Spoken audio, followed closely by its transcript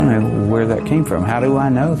where that came from. How do I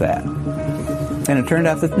know that? And it turned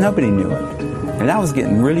out that nobody knew it. And I was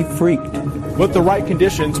getting really freaked. With the right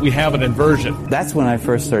conditions, we have an inversion. That's when I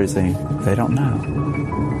first started saying, they don't know.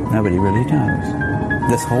 Nobody really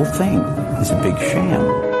knows. This whole thing is a big sham.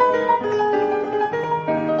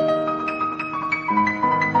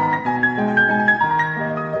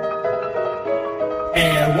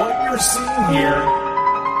 And what you're seeing here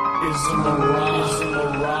is a mirage.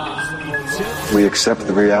 We accept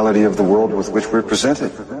the reality of the world with which we're presented.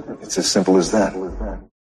 It's as simple as that.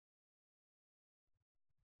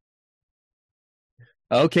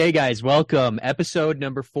 Okay, guys, welcome. Episode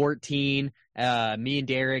number 14. Me and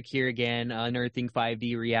Derek here again, Unearthing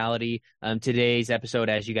 5D Reality. Today's episode,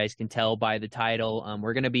 as you guys can tell by the title,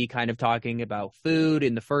 we're going to be kind of talking about food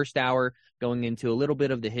in the first hour, going into a little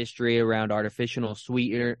bit of the history around artificial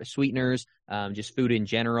sweeteners, just food in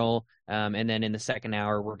general. And then in the second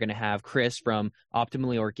hour, we're going to have Chris from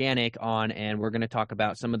Optimally Organic on, and we're going to talk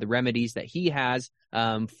about some of the remedies that he has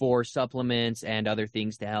for supplements and other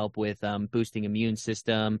things to help with boosting immune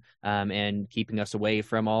system and keeping us away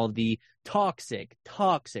from all of the toxic,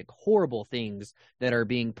 horrible things that are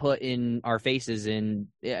being put in our faces. And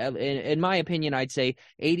in my opinion, I'd say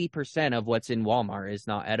 80% of what's in Walmart is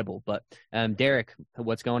not edible. But Derek,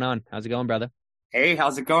 what's going on? How's it going, brother? Hey,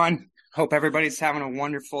 how's it going? Hope everybody's having a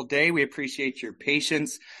wonderful day. We appreciate your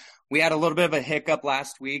patience. We had a little bit of a hiccup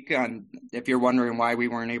last week. If you're wondering why we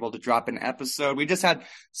weren't able to drop an episode, we just had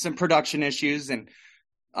some production issues, and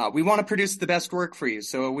we want to produce the best work for you.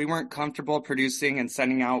 So we weren't comfortable producing and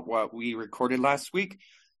sending out what we recorded last week.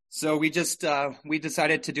 So we just we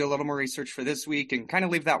decided to do a little more research for this week and kind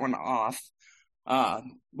of leave that one off.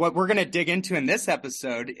 What we're going to dig into in this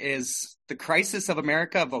episode is the crisis of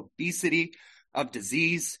America, of obesity, of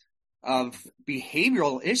disease, of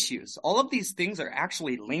behavioral issues. All of these things are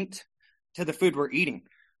actually linked to the food we're eating.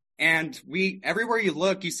 And everywhere you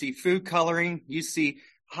look, you see food coloring, you see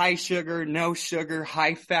high sugar,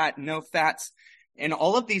 high fat, no fats. And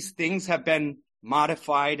all of these things have been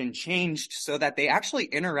modified and changed so that they actually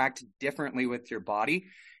interact differently with your body.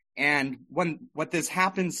 And what this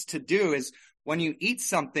happens to do is when you eat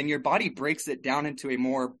something, your body breaks it down into a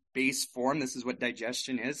more base form. This is what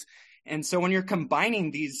digestion is. And so when you're combining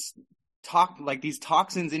these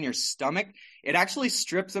toxins in your stomach, it actually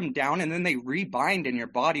strips them down and then they rebind in your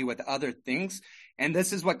body with other things. And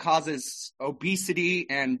this is what causes obesity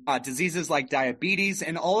and diseases like diabetes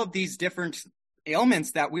and all of these different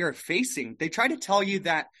ailments that we are facing. They try to tell you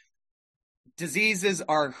that diseases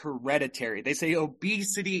are hereditary. They say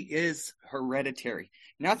obesity is hereditary.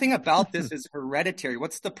 Nothing about this is hereditary.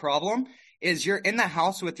 What's the problem? Is you're in the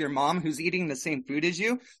house with your mom who's eating the same food as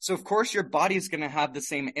you. So of course your body is going to have the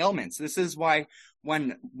same ailments. This is why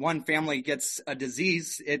when one family gets a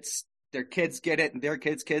disease, it's their kids get it and their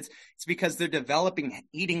kids. It's because they're developing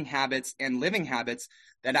eating habits and living habits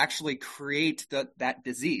that actually create that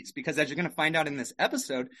disease. Because as you're going to find out in this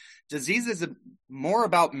episode, disease is more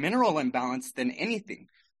about mineral imbalance than anything.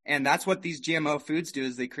 And that's what these GMO foods do,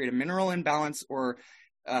 is they create a mineral imbalance or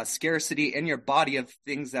scarcity in your body of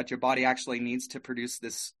things that your body actually needs to produce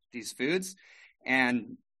these foods.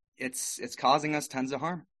 And it's causing us tons of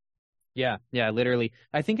harm. Yeah, literally.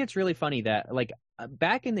 I think it's really funny that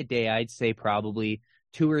back in the day, I'd say probably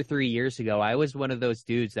 2 or 3 years ago, I was one of those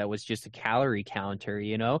dudes that was just a calorie counter,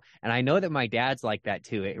 and I know that my dad's like that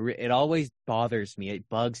too. It always bothers me. It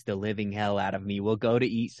bugs the living hell out of me. We'll go to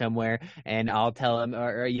eat somewhere and I'll tell him,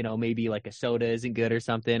 or maybe like a soda isn't good or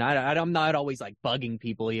something. I'm not always like bugging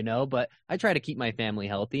people, but I try to keep my family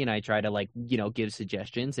healthy and I try to give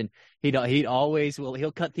suggestions, and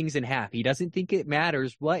he'll cut things in half. He doesn't think it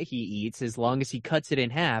matters what he eats as long as he cuts it in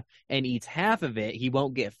half and eats half of it, he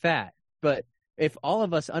won't get fat. But if all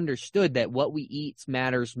of us understood that what we eat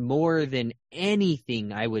matters more than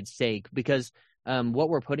anything, I would say, because what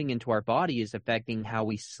we're putting into our body is affecting how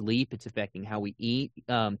we sleep, it's affecting how we eat,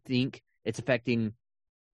 think, it's affecting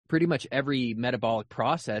pretty much every metabolic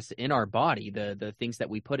process in our body, the things that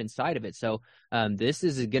we put inside of it. So this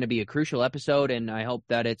is going to be a crucial episode, and I hope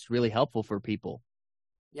that it's really helpful for people.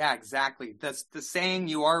 Yeah, exactly. That's the saying,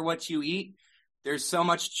 you are what you eat. There's so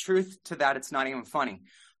much truth to that, it's not even funny.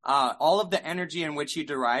 All of the energy in which you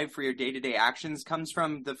derive for your day-to-day actions comes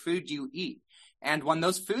from the food you eat. And when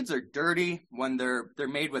those foods are dirty, when they're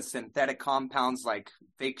made with synthetic compounds like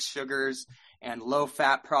fake sugars and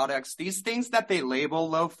low-fat products, these things that they label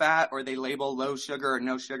low-fat or they label low sugar or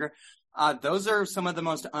no sugar, those are some of the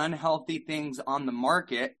most unhealthy things on the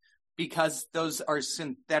market because those are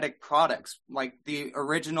synthetic products. Like the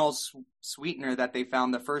original sweetener that they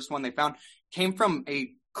found, the first one they found, came from a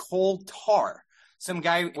coal tar. some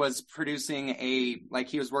guy was producing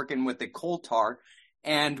he was working with the coal tar,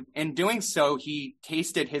 and in doing so, he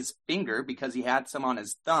tasted his finger because he had some on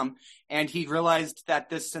his thumb, and he realized that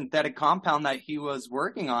this synthetic compound that he was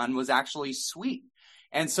working on was actually sweet.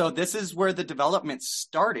 And so this is where the development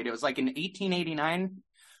started. It was like in 1889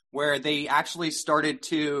 where they actually started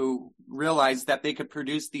to realize that they could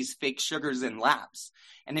produce these fake sugars in labs.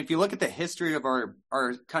 And if you look at the history of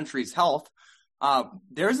our country's health,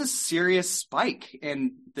 there's a serious spike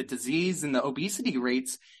in the disease and the obesity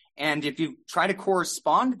rates. And if you try to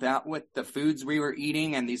correspond that with the foods we were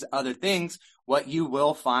eating and these other things, what you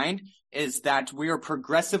will find is that we are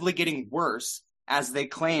progressively getting worse as they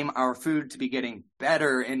claim our food to be getting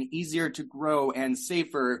better and easier to grow and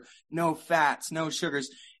safer, no fats, no sugars.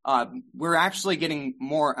 We're actually getting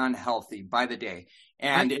more unhealthy by the day.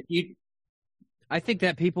 And I think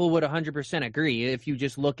that people would 100% agree. If you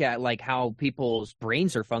just look at like how people's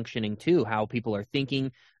brains are functioning too, how people are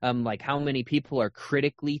thinking, like how many people are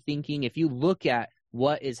critically thinking. If you look at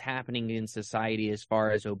what is happening in society as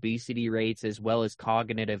far as obesity rates as well as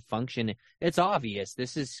cognitive function, it's obvious.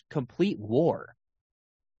 This is complete war.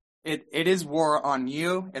 It is war on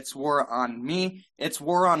you. It's war on me. It's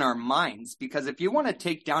war on our minds. Because if you want to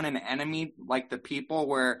take down an enemy like the people,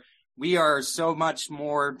 where we are so much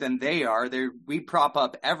more than they are, we prop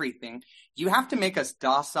up everything, you have to make us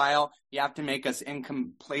docile. You have to make us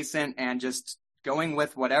incomplacent and just going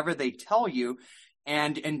with whatever they tell you.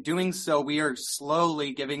 And in doing so, we are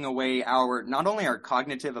slowly giving away not only our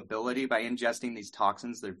cognitive ability by ingesting these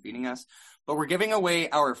toxins they're feeding us, but we're giving away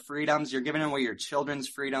our freedoms. You're giving away your children's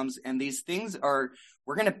freedoms. And these things we're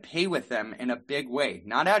going to pay with them in a big way,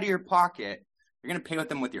 not out of your pocket. You're going to pay with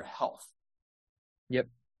them with your health. Yep,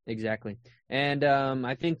 exactly. And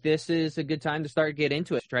I think this is a good time to start get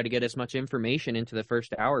into it, try to get as much information into the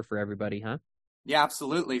first hour for everybody, huh? Yeah,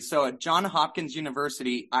 absolutely. So at Johns Hopkins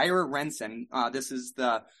University, Ira Renson, this is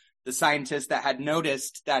the scientist that had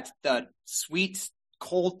noticed that the sweet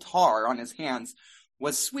coal tar on his hands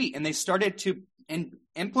was sweet, and they started to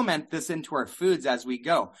implement this into our foods as we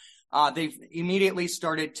go. They've immediately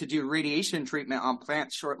started to do radiation treatment on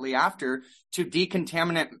plants shortly after to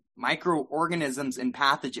decontaminate microorganisms and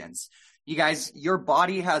pathogens. You guys, your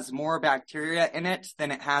body has more bacteria in it than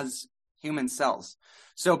it has human cells.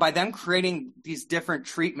 So by them creating these different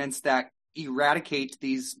treatments that eradicate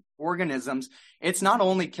these organisms, it's not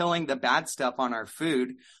only killing the bad stuff on our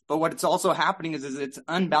food, but what it's also happening is it's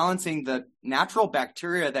unbalancing the natural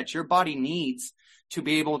bacteria that your body needs to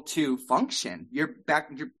be able to function. Your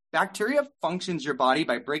bacteria functions your body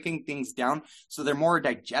by breaking things down so they're more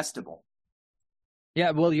digestible.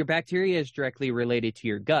 Yeah, well, your bacteria is directly related to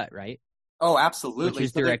your gut, right? Oh, absolutely. Which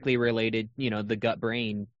is directly related, the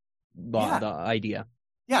gut-brain the idea.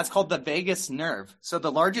 Yeah, it's called the vagus nerve. So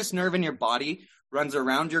the largest nerve in your body runs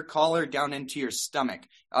around your collar, down into your stomach,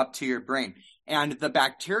 up to your brain. And the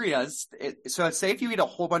bacteria, so say if you eat a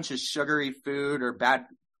whole bunch of sugary food or bad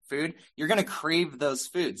food, you're going to crave those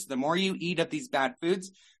foods. The more you eat of these bad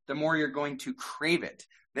foods, the more you're going to crave it.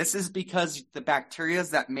 This is because the bacteria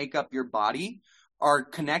that make up your body are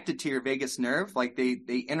connected to your vagus nerve, like they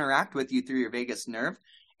interact with you through your vagus nerve,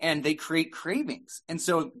 and they create cravings. And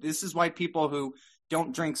so this is why people who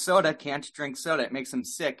don't drink soda can't drink soda. It makes them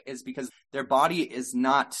sick, is because their body is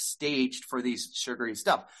not staged for these sugary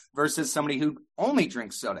stuff, versus somebody who only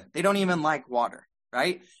drinks soda. They don't even like water,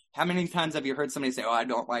 right? How many times have you heard somebody say, "Oh, I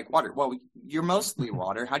don't like water"? Well, you're mostly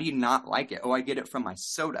water. How do you not like it? "Oh, I get it from my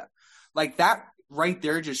soda." Like that right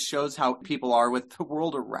there just shows how people are with the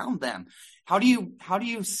world around them. How do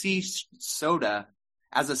you see soda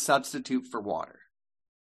as a substitute for water?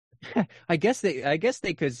 I guess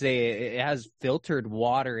they could say it has filtered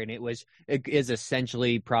water, and it is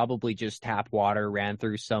essentially probably just tap water ran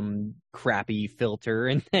through some crappy filter,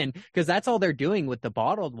 and then because that's all they're doing with the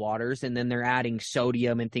bottled waters, and then they're adding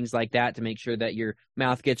sodium and things like that to make sure that your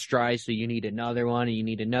mouth gets dry, so you need another one, and you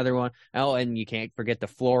need another one. Oh, and you can't forget the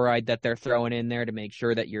fluoride that they're throwing in there to make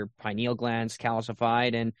sure that your pineal gland's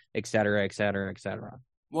calcified, and et cetera, et cetera, et cetera.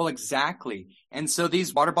 Well, exactly. And so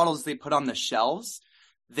these water bottles they put on the shelves,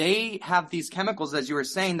 they have these chemicals, as you were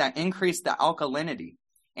saying, that increase the alkalinity.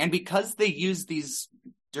 And because they use these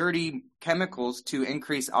dirty chemicals to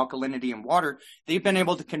increase alkalinity in water, they've been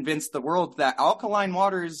able to convince the world that alkaline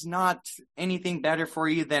water is not anything better for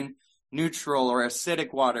you than neutral or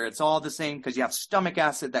acidic water. It's all the same because you have stomach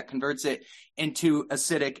acid that converts it into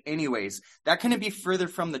acidic anyways. That couldn't be further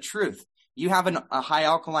from the truth. You have a high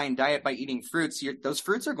alkaline diet by eating fruits. Those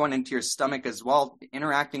fruits are going into your stomach as well,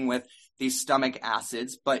 interacting with these stomach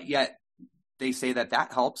acids, but yet they say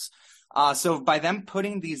that helps. So by them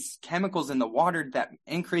putting these chemicals in the water that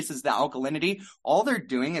increases the alkalinity, all they're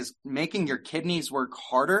doing is making your kidneys work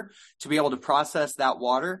harder to be able to process that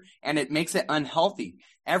water, and it makes it unhealthy.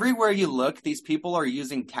 Everywhere you look, these people are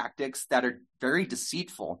using tactics that are very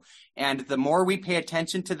deceitful. And the more we pay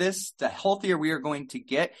attention to this, the healthier we are going to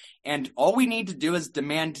get. And all we need to do is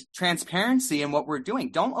demand transparency in what we're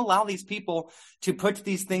doing. Don't allow these people to put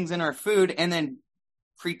these things in our food and then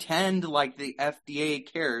pretend like the FDA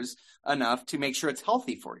cares enough to make sure it's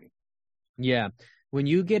healthy for you. Yeah. When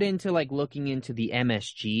you get into like looking into the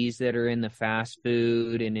MSGs that are in the fast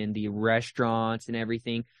food and in the restaurants and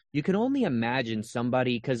everything, you can only imagine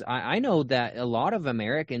somebody, because I know that a lot of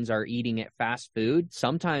Americans are eating at fast food,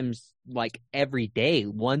 sometimes like every day,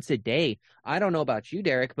 once a day. I don't know about you,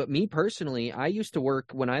 Derek, but me personally, I used to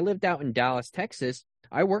work when I lived out in Dallas, Texas.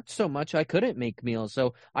 I worked so much I couldn't make meals.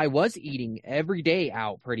 So I was eating every day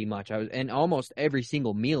out pretty much. And almost every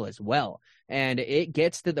single meal as well. And it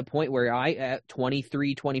gets to the point where at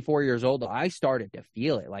 23, 24 years old, I started to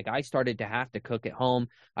feel it. Like I started to have to cook at home.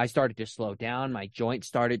 I started to slow down. My joints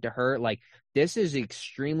started to hurt. Like this is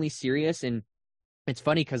extremely serious. And it's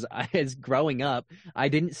funny because as growing up, I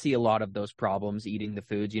didn't see a lot of those problems eating the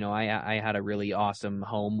foods. You know, I had a really awesome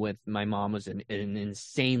home with my mom was an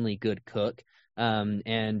insanely good cook.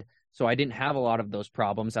 And so I didn't have a lot of those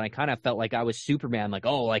problems. And I kind of felt like I was Superman, like,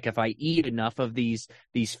 oh, like if I eat enough of these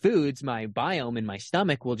foods, my biome in my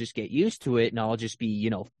stomach will just get used to it and I'll just be, you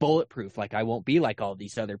know, bulletproof. Like I won't be like all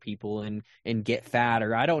these other people and get fat,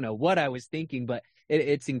 or I don't know what I was thinking, but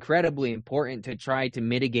it's incredibly important to try to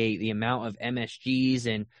mitigate the amount of MSGs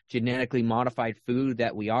and genetically modified food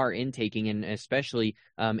that we are intaking, and especially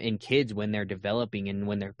in kids when they're developing and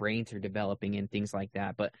when their brains are developing and things like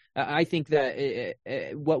that. But I think that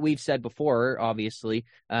what we've said before, obviously,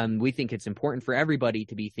 we think it's important for everybody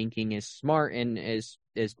to be thinking as smart and as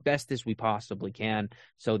best as we possibly can,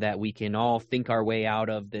 so that we can all think our way out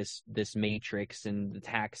of this matrix and the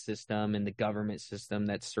tax system and the government system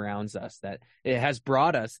that surrounds us, that it has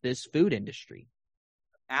brought us this food industry.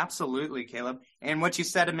 Absolutely, Caleb. And what you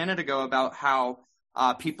said a minute ago about how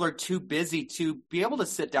people are too busy to be able to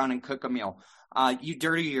sit down and cook a meal. You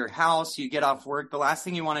dirty your house, you get off work. The last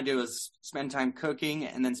thing you want to do is spend time cooking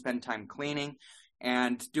and then spend time cleaning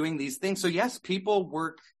and doing these things. So yes, people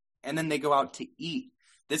work and then they go out to eat.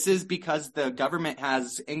 This is because the government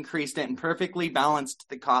has increased it and perfectly balanced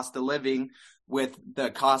the cost of living with the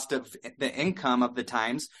cost of the income of the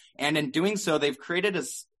times. And in doing so, they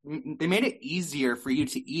made it easier for you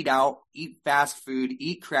to eat out, eat fast food,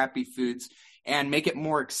 eat crappy foods, and make it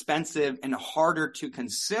more expensive and harder to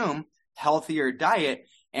consume healthier diet.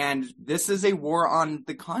 And this is a war on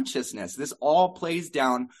the consciousness. This all plays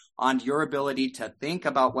down on your ability to think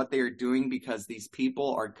about what they are doing, because these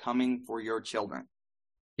people are coming for your children.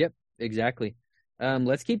 Yep, exactly.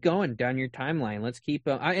 Let's keep going down your timeline. Let's keep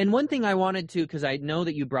and one thing I wanted to, because I know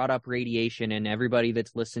that you brought up radiation, and everybody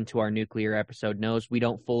that's listened to our nuclear episode knows we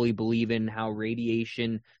don't fully believe in how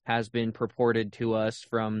radiation has been purported to us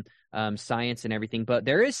from science and everything, but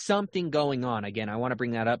there is something going on. Again, I want to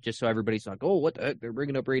bring that up just so everybody's like, oh, what the heck? They're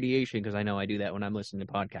bringing up radiation, because I know I do that when I'm listening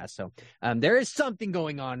to podcasts. So there is something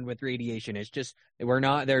going on with radiation. It's just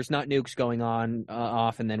there's not nukes going on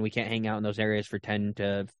off, and then we can't hang out in those areas for 10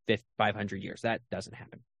 to 500 years. That doesn't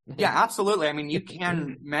happen. Yeah, absolutely. I mean, you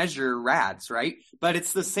can measure rads, right? But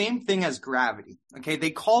it's the same thing as gravity. Okay,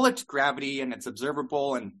 they call it gravity and it's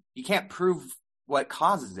observable, and you can't prove what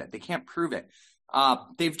causes it. They can't prove it.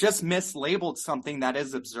 They've just mislabeled something that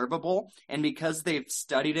is observable, and because they've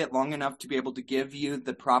studied it long enough to be able to give you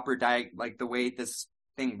the proper like the way this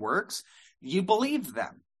thing works, you believe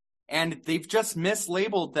them. And they've just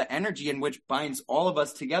mislabeled the energy in which binds all of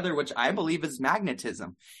us together, which I believe is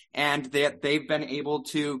magnetism. And they've been able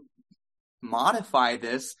to modify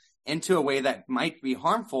this into a way that might be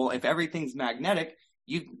harmful. If everything's magnetic,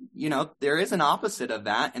 you know, there is an opposite of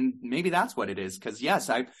that, and maybe that's what it is. Because yes,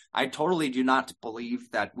 I totally do not believe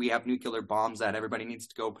that we have nuclear bombs that everybody needs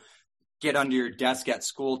to go get under your desk at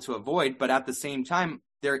school to avoid. But at the same time,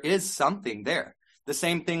 there is something there. The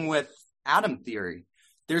same thing with atom theory.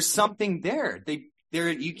 There's something there.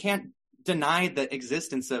 You can't deny the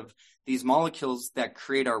existence of these molecules that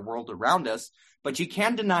create our world around us, but you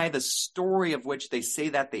can deny the story of which they say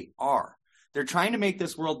that they are. They're trying to make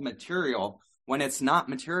this world material when it's not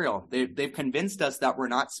material. They've convinced us that we're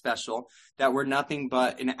not special, that we're nothing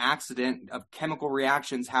but an accident of chemical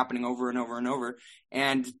reactions happening over and over and over.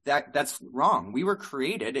 And that's wrong. We were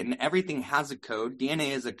created, and everything has a code.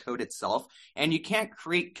 DNA is a code itself, and you can't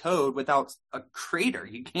create code without a creator.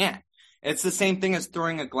 You can't. It's the same thing as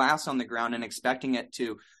throwing a glass on the ground and expecting it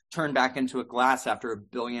to turn back into a glass after 1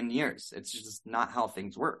 billion years. It's just not how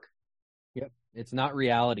things work. Yep. It's not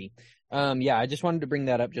reality. Yeah, I just wanted to bring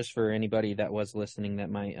that up just for anybody that was listening that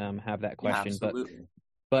might have that question. Yeah, absolutely.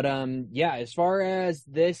 But yeah, as far as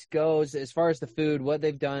this goes, as far as the food, what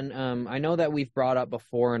they've done, I know that we've brought up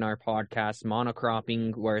before in our podcast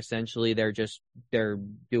monocropping, where essentially they're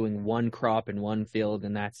doing one crop in one field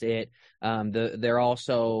and that's it. They're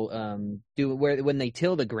also when they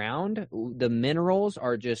till the ground, the minerals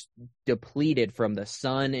are just depleted from the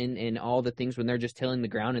sun and all the things when they're just tilling the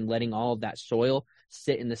ground and letting all of that soil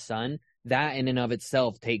sit in the sun. That in and of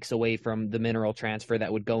itself takes away from the mineral transfer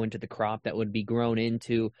that would go into the crop that would be grown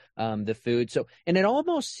into the food. So, and it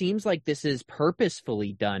almost seems like this is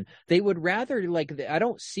purposefully done. They would rather, like, I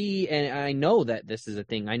don't see, and I know that this is a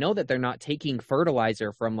thing. I know that they're not taking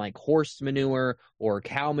fertilizer from like horse manure or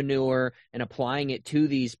cow manure and applying it to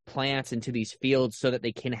these plants and to these fields so that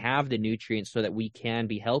they can have the nutrients so that we can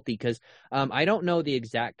be healthy. Because I don't know the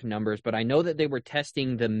exact numbers, but I know that they were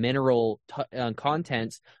testing the mineral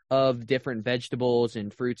contents of different vegetables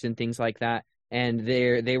and fruits and things like that, and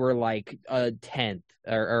they were like a 10th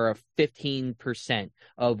or a 15%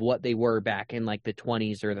 of what they were back in like the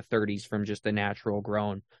 20s or the 30s from just the natural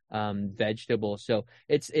grown vegetable. So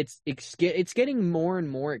it's getting more and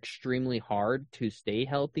more extremely hard to stay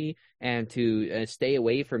healthy and to stay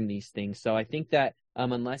away from these things. So I think that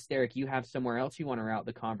unless, Derek, you have somewhere else you want to route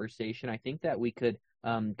the conversation, I think that we could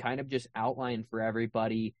kind of just outline for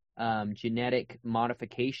everybody genetic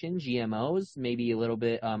modification, GMOs, maybe a little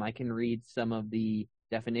bit. I can read some of the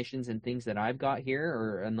definitions and things that I've got here,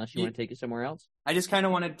 or unless you want to take it somewhere else. I just kind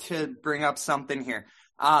of wanted to bring up something here.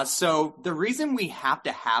 So the reason we have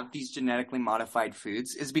to have these genetically modified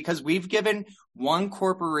foods is because we've given one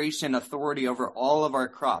corporation authority over all of our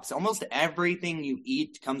crops. Almost everything you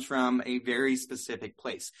eat comes from a very specific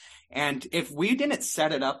place. And if we didn't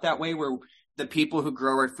set it up that way, where the people who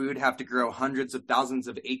grow our food have to grow hundreds of thousands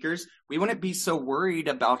of acres, we wouldn't be so worried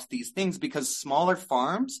about these things, because smaller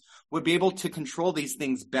farms would be able to control these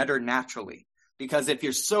things better naturally. Because if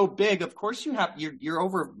you're so big, of course you're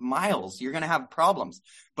over miles, you're going to have problems.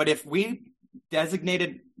 But if we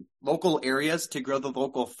designated local areas to grow the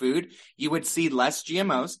local food, you would see less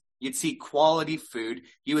GMOs. You'd see quality food.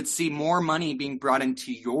 You would see more money being brought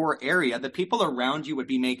into your area. The people around you would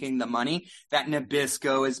be making the money that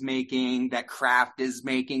Nabisco is making, that Kraft is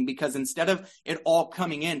making, because instead of it all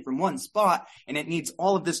coming in from one spot and it needs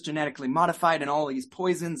all of this genetically modified and all of these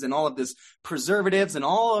poisons and all of this preservatives and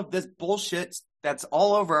all of this bullshit that's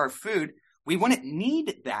all over our food, we wouldn't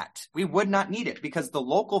need that. We would not need it, because the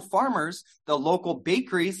local farmers, the local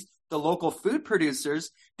bakeries, the local food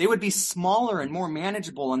producers, they would be smaller and more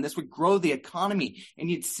manageable, and this would grow the economy, and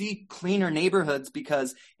you'd see cleaner neighborhoods,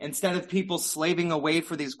 because instead of people slaving away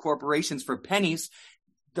for these corporations for pennies,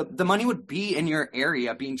 the money would be in your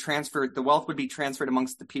area being transferred. The wealth would be transferred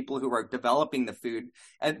amongst the people who are developing the food.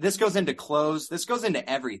 And this goes into clothes. This goes into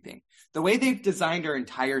everything. The way they've designed our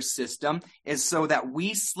entire system is so that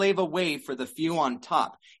we slave away for the few on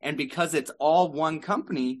top. And because it's all one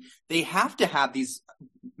company, they have to have these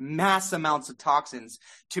mass amounts of toxins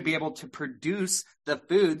to be able to produce the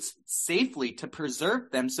foods safely, to preserve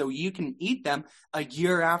them so you can eat them a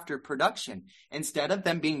year after production, instead of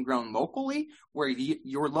them being grown locally, where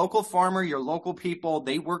your local farmer, your local people,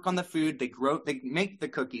 they work on the food, they make the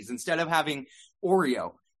cookies. Instead of having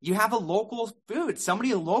Oreo, you have a local food.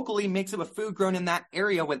 Somebody locally makes up a food grown in that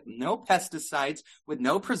area with no pesticides, with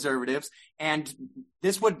no preservatives. And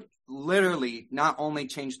this would literally not only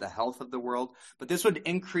change the health of the world, but this would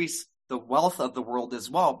increase the wealth of the world as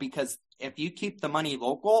well. Because if you keep the money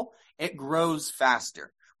local, it grows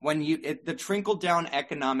faster. The trickle down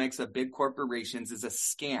economics of big corporations is a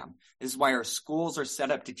scam. This is why our schools are set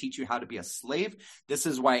up to teach you how to be a slave. This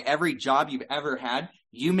is why every job you've ever had,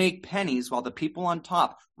 you make pennies while the people on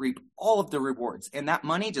top reap all of the rewards. And that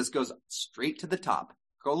money just goes straight to the top.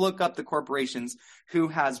 Go look up the corporations, who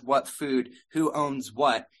has what food, who owns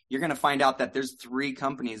what. You're going to find out that there's 3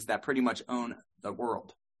 companies that pretty much own the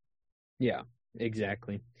world. Yeah,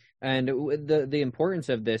 exactly. And the importance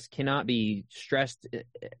of this cannot be stressed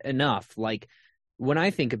enough. Like, when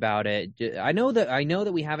I think about it, I know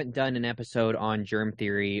that we haven't done an episode on germ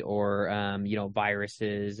theory or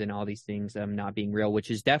viruses and all these things not being real,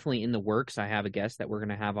 which is definitely in the works. I have a guest that we're going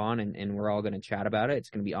to have on, and we're all going to chat about it.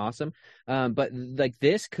 It's going to be awesome. But like,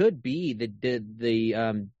 this could be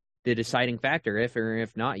the deciding factor.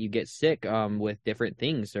 If not, you get sick with different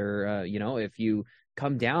things, or if you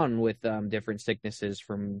come down with different sicknesses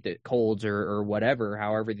from colds or whatever,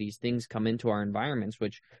 however these things come into our environments,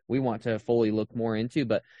 which we want to fully look more into.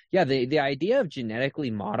 But yeah, the idea of genetically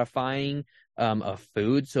modifying of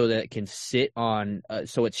food so that it can sit on,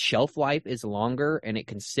 so its shelf life is longer and it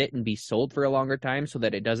can sit and be sold for a longer time so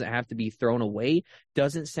that it doesn't have to be thrown away,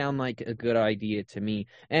 doesn't sound like a good idea to me.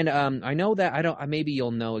 And I know that maybe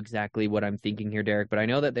you'll know exactly what I'm thinking here, Derek, but I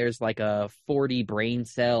know that there's like a 40 brain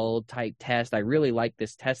cell type test. I really like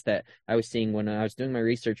this test that I was seeing when I was doing my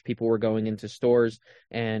research. People were going into stores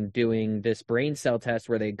and doing this brain cell test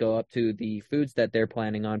where they go up to the foods that they're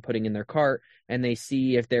planning on putting in their cart and they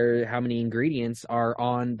see if how many ingredients are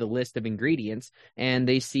on the list of ingredients, and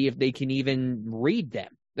they see if they can even read them.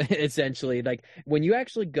 Essentially, like when you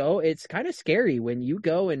actually go, it's kind of scary when you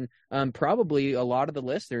go and probably a lot of the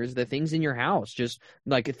listeners, the things in your house, just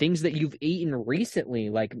like things that you've eaten recently,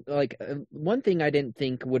 like one thing I didn't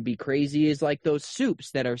think would be crazy is like those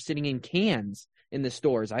soups that are sitting in cans in the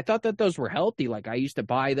stores. I thought that those were healthy. Like I used to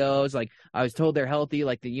buy those. Like I was told they're healthy,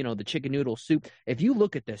 like the chicken noodle soup. If you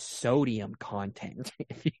look at the sodium content,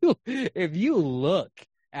 if you look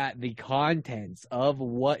at the contents of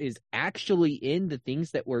what is actually in the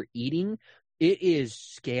things that we're eating, it is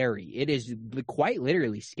scary. It is quite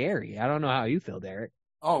literally scary. I don't know how you feel, Derek.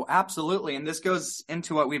 Oh, absolutely. And this goes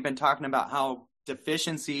into what we've been talking about, how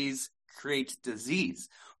deficiencies create disease.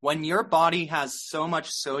 When your body has so much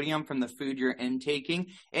sodium from the food you're intaking,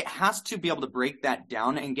 it has to be able to break that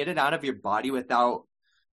down and get it out of your body without,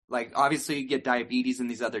 like, obviously you get diabetes and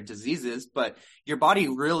these other diseases, but your body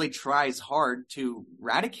really tries hard to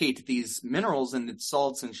eradicate these minerals and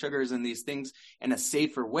salts and sugars and these things in a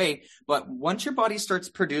safer way. But once your body starts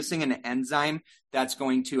producing an enzyme that's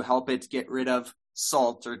going to help it get rid of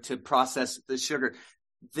salt or to process the sugar,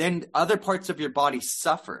 then other parts of your body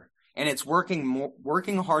suffer. And it's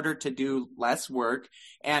working harder to do less work.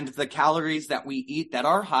 And the calories that we eat that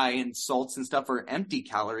are high in salts and stuff are empty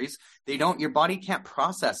calories. Your body can't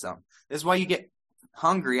process them. This is why you get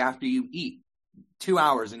hungry after you eat 2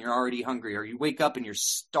 hours and you're already hungry, or you wake up and you're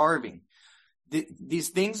starving. These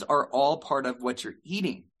things are all part of what you're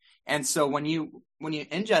eating. And so when you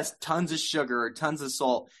ingest tons of sugar or tons of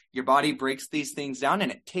salt, your body breaks these things down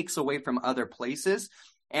and it takes away from other places.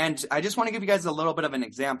 And I just want to give you guys a little bit of an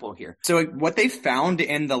example here. So what they found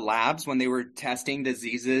in the labs when they were testing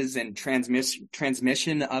diseases and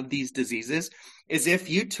transmission of these diseases is if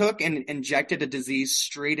you took and injected a disease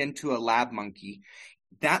straight into a lab monkey,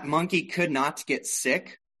 that monkey could not get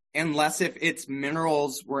sick unless if its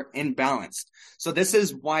minerals were imbalanced. So this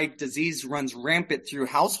is why disease runs rampant through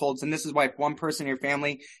households. And this is why if one person in your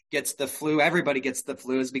family gets the flu, everybody gets the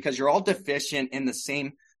flu, is because you're all deficient in the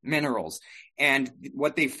same minerals. And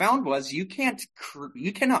what they found was you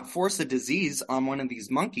cannot force a disease on one of these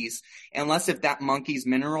monkeys unless if that monkey's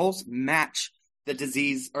minerals match the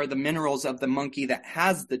disease or the minerals of the monkey that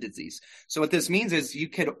has the disease. So what this means is you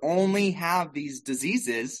could only have these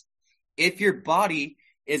diseases if your body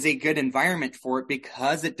is a good environment for it,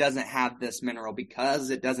 because it doesn't have this mineral, because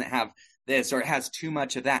it doesn't have this, or it has too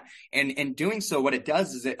much of that. And in doing so, what it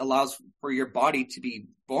does is it allows for your body to be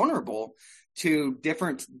vulnerable to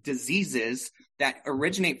different diseases that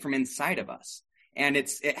originate from inside of us. And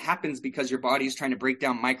it happens because your body is trying to break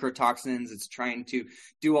down microtoxins. It's trying to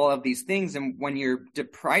do all of these things. And when you're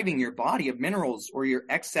depriving your body of minerals or you're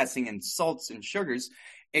excessing in salts and sugars,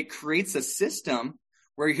 it creates a system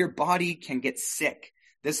where your body can get sick.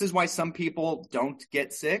 This is why some people don't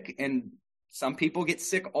get sick and some people get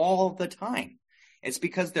sick all the time. It's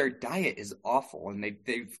because their diet is awful and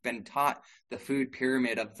they've been taught the food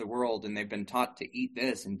pyramid of the world, and they've been taught to eat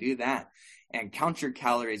this and do that and count your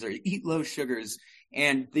calories or eat low sugars.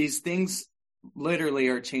 And these things literally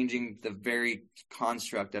are changing the very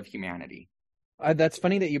construct of humanity. That's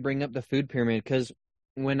funny that you bring up the food pyramid, because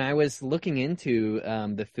when I was looking into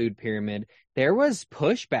the food pyramid, there was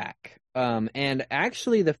pushback. And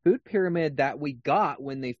actually the food pyramid that we got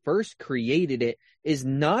when they first created it is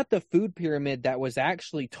not the food pyramid that was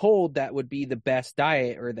actually told that would be the best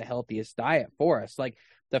diet or the healthiest diet for us. Like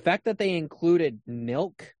the fact that they included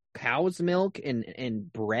milk, cow's milk,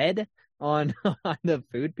 and bread on the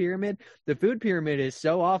food pyramid is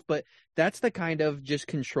so off, but that's the kind of just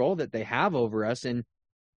control that they have over us and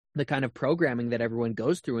the kind of programming that everyone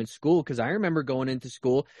goes through in school. Because I remember going into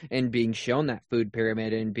school and being shown that food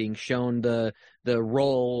pyramid and being shown the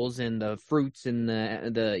rolls and the fruits and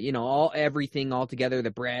the everything all together,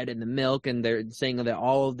 the bread and the milk, and they're saying that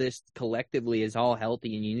all of this collectively is all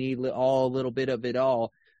healthy and you need a little bit of it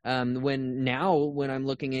all. When I'm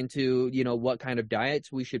looking into, what kind of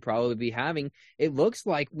diets we should probably be having, it looks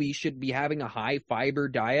like we should be having a high fiber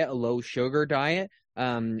diet, a low sugar diet,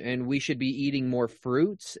 And we should be eating more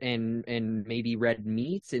fruits and maybe red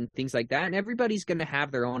meats and things like that. And everybody's going to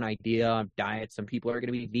have their own idea of diet. Some people are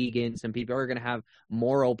going to be vegan. Some people are going to have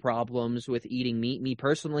moral problems with eating meat. Me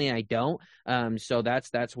personally, I don't. So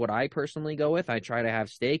that's what I personally go with. I try to have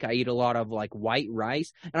steak. I eat a lot of like white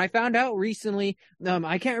rice. And I found out recently,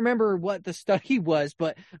 I can't remember what the study was,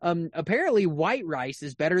 but apparently white rice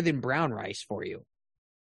is better than brown rice for you.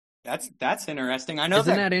 That's interesting. I know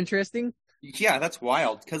Isn't that interesting? Yeah, that's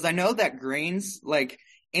wild. Because I know that grains, like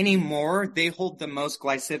anymore, they hold the most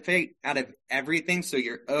glyphosate out of everything. So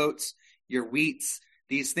your oats, your wheats,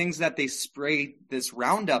 these things that they spray this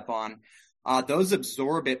Roundup on, those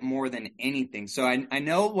absorb it more than anything. So I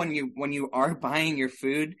know when you are buying your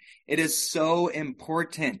food, it is so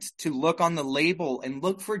important to look on the label and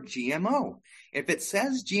look for GMO. If it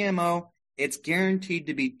says GMO, it's guaranteed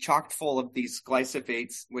to be chock full of these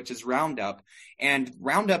glyphosates, which is Roundup. And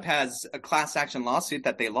Roundup has a class action lawsuit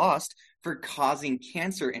that they lost for causing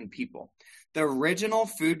cancer in people. The original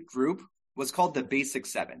food group was called the Basic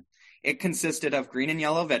Seven. It consisted of green and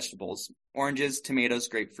yellow vegetables, oranges, tomatoes,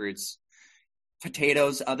 grapefruits,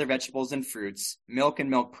 potatoes, other vegetables and fruits, milk and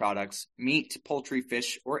milk products, meat, poultry,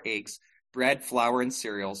 fish, or eggs, bread, flour, and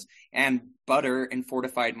cereals, and butter and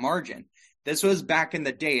fortified margarine. This was back in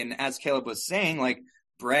the day, and as Caleb was saying, like,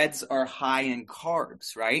 breads are high in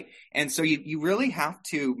carbs, right? And so you really have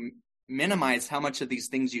to minimize how much of these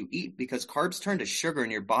things you eat, because carbs turn to sugar in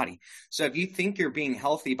your body. So if you think you're being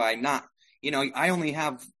healthy by not, I only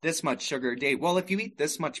have this much sugar a day. Well, if you eat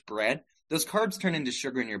this much bread, those carbs turn into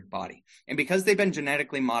sugar in your body. And because they've been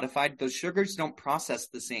genetically modified, those sugars don't process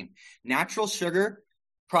the same. Natural sugar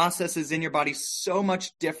processes in your body so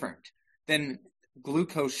much different than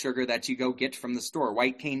glucose sugar that you go get from the store,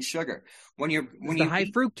 white cane sugar. When you high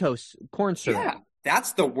fructose corn syrup. Yeah,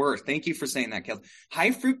 that's the worst. Thank you for saying that, Kel.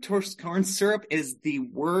 High fructose corn syrup is the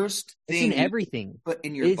worst thing. It's in everything. But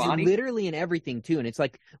in your body. It's literally in everything too. And it's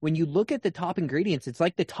like when you look at the top ingredients, it's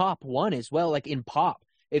like the top one as well, like in pop.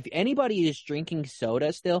 If anybody is drinking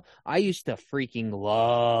soda still, I used to freaking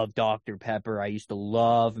love Dr. Pepper. I used to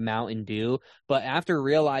love Mountain Dew. But after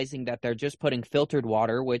realizing that they're just putting filtered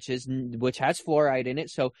water, which has fluoride in it,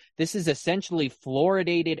 so this is essentially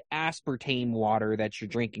fluoridated aspartame water that you're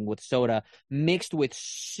drinking with soda, mixed with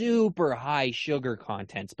super high sugar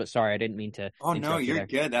contents. But sorry, I didn't mean to. Oh no, you're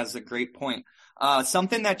good. That's a great point.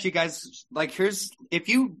 Something that you guys like. Here's if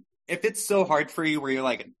it's so hard for you where you're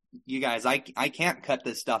like, you guys, I can't cut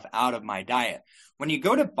this stuff out of my diet. When you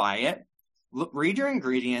go to buy it, read your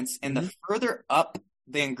ingredients, and the further up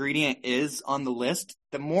the ingredient is on the list,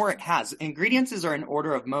 the more it has. Ingredients are in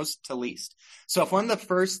order of most to least. So if one of the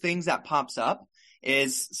first things that pops up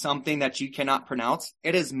is something that you cannot pronounce,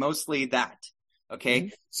 it is mostly that.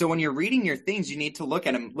 Okay. So when you're reading your things, you need to look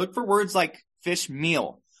at them. Look for words like fish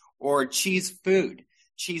meal or cheese food,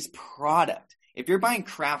 cheese product. If you're buying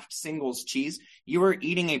Kraft Singles cheese, you are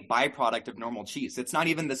eating a byproduct of normal cheese. It's not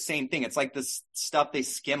even the same thing. It's like this stuff they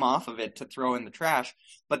skim off of it to throw in the trash,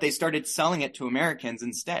 but they started selling it to Americans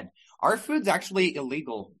instead. Our food's actually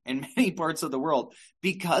illegal in many parts of the world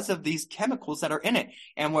because of these chemicals that are in it.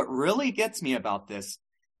 And what really gets me about this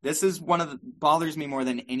is bothers me more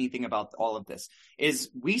than anything about all of this, is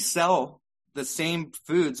we sell the same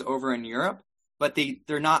foods over in Europe, but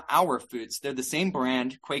they're not our foods. They're the same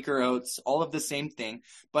brand, Quaker Oats, all of the same thing.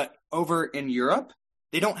 But over in Europe,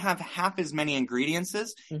 they don't have half as many ingredients,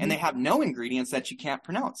 and they have no ingredients that you can't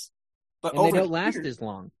pronounce. But they don't last as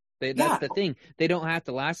long. That's the thing. They don't have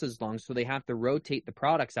to last as long, so they have to rotate the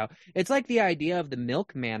products out. It's like the idea of the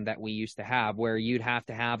milkman that we used to have, where you'd have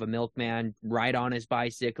to have a milkman ride on his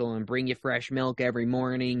bicycle and bring you fresh milk every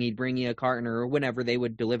morning. He'd bring you a carton, or whenever they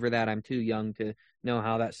would deliver that. I'm too young to know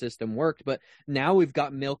how that system worked. But now we've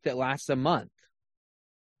got milk that lasts a month.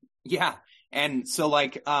 Yeah. And so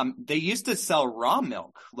they used to sell raw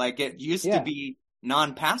milk. Like it used to be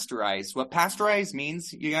non-pasteurized. What pasteurized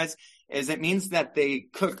means, you guys, is it means that they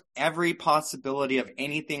cook every possibility of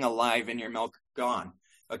anything alive in your milk gone.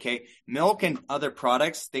 Okay. Milk and other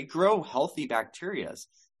products, they grow healthy bacteria.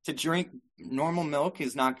 To drink normal milk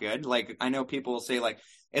is not good. Like I know people will say like,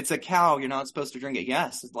 it's a cow, you're not supposed to drink it.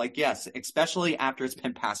 Yes. Yes, especially after it's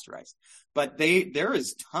been pasteurized. But there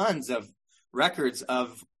is tons of records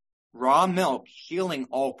of raw milk healing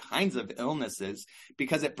all kinds of illnesses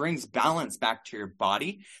because it brings balance back to your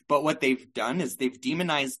body. But what they've done is they've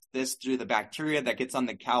demonized this through the bacteria that gets on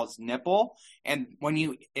the cow's nipple. And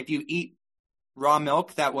if you eat raw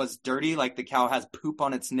milk that was dirty, like the cow has poop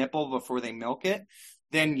on its nipple before they milk it,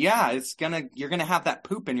 then yeah, you're gonna have that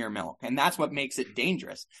poop in your milk, and that's what makes it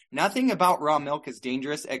dangerous. Nothing about raw milk is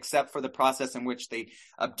dangerous except for the process in which they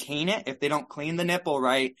obtain it. If they don't clean the nipple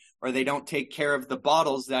right, or they don't take care of the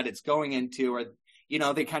bottles that it's going into, or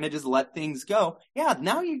they kind of just let things go. Yeah,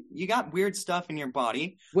 now you got weird stuff in your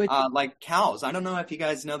body, like cows. I don't know if you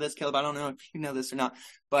guys know this, Caleb. I don't know if you know this or not,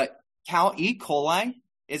 but cow E. coli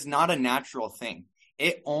is not a natural thing.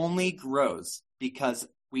 It only grows because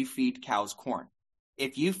we feed cows corn.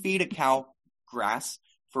 If you feed a cow grass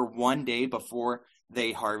for one day before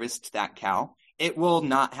they harvest that cow, it will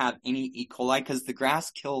not have any E. coli because the grass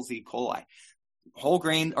kills E. coli. Whole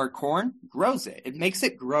grain or corn grows it. It makes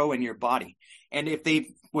it grow in your body. And if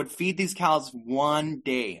they would feed these cows one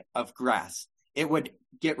day of grass, it would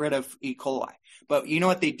get rid of E. coli. But you know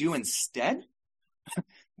what they do instead?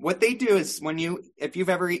 What they do is if you've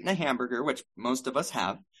ever eaten a hamburger, which most of us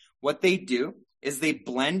have, what they do is they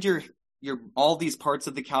blend your all these parts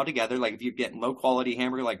of the cow together. Like if you get low quality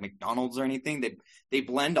hamburger like McDonald's or anything, they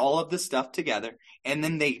blend all of this stuff together, and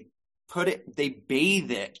then they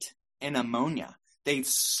bathe it in ammonia. They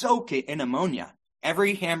soak it in ammonia.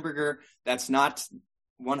 Every hamburger that's not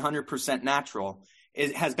 100% natural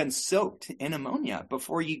has been soaked in ammonia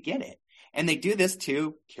before you get it. And they do this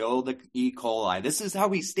to kill the E. coli. This is how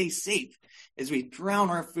we stay safe, is we drown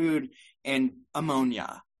our food in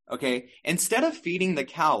ammonia. Okay. Instead of feeding the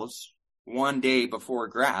cows one day before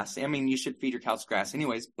grass, I mean, you should feed your cows grass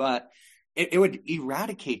anyways, but it would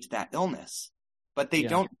eradicate that illness. But they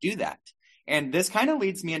don't do that. And this kind of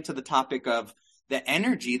leads me into the topic of the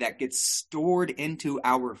energy that gets stored into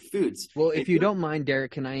our foods. Well, if you don't mind,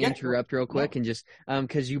 Derek, can I interrupt real quick and just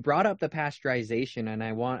because you brought up the pasteurization,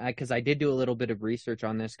 and because I did do a little bit of research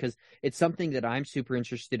on this, because it's something that I'm super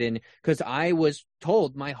interested in, because I was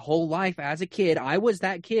told my whole life as a kid, I was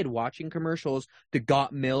that kid watching commercials, the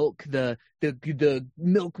got milk, the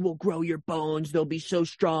milk will grow your bones, they'll be so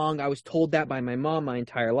strong. I was told that by my mom my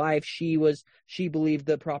entire life. She believed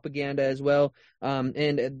the propaganda as well. And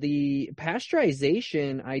the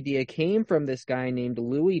pasteurization idea came from this guy named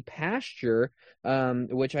Louis Pasteur,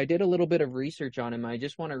 which I did a little bit of research on him. I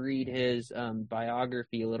just want to read his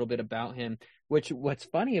biography, a little bit about him, what's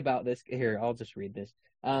funny about this, here, I'll just read this.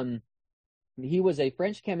 He was a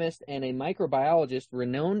French chemist and a microbiologist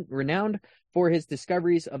renowned for his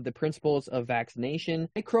discoveries of the principles of vaccination,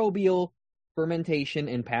 microbial fermentation,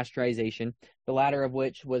 and pasteurization, the latter of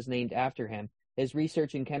which was named after him. His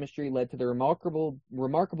research in chemistry led to the remarkable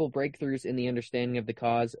breakthroughs in the understanding of the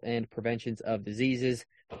cause and preventions of diseases,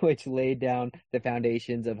 which laid down the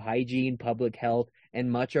foundations of hygiene, public health,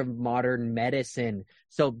 and much of modern medicine.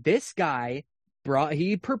 So this guy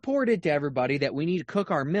he purported to everybody that we need to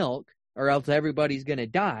cook our milk or else everybody's going to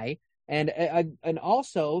die. And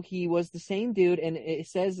also he was the same dude. And it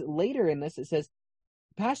says later in this, it says,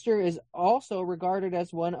 Pasteur is also regarded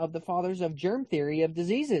as one of the fathers of germ theory of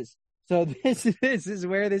diseases. So this is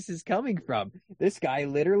where this is coming from. This guy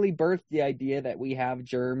literally birthed the idea that we have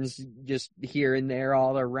germs just here and there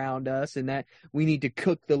all around us, and that we need to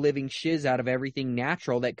cook the living shiz out of everything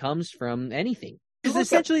natural that comes from anything. It's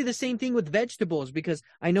essentially the same thing with vegetables, because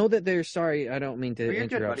I know that there's, sorry, I don't mean to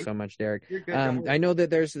interrupt so much, Derek. You're good, I know that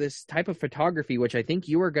there's this type of photography, which I think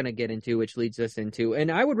you are going to get into, which leads us into,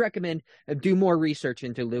 and I would recommend do more research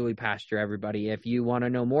into Louis Pasteur, everybody. If you want to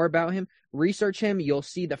know more about him, research him. You'll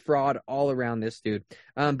see the fraud all around this dude.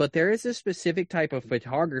 But there is a specific type of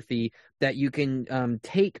photography that you can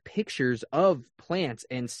take pictures of plants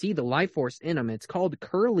and see the life force in them. It's called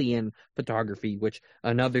Kirlian photography, which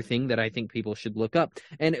another thing that I think people should look up,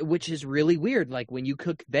 and which is really weird. Like when you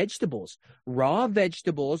cook vegetables, raw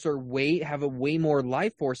vegetables have a way more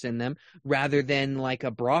life force in them rather than like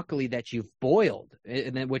a broccoli that you've boiled,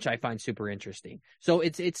 which I find super interesting. So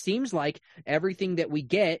it seems like everything that we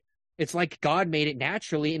get, it's like God made it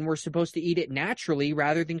naturally, and we're supposed to eat it naturally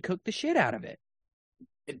rather than cook the shit out of it.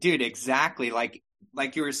 Dude, exactly. Like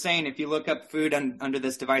you were saying, if you look up food under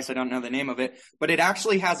this device, I don't know the name of it, but it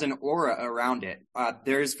actually has an aura around it.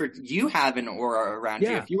 You have an aura around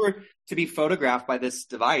you. If you were to be photographed by this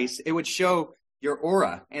device, it would show your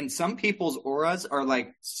aura. And some people's auras are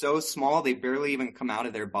like so small, they barely even come out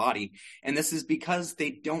of their body. And this is because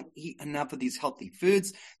they don't eat enough of these healthy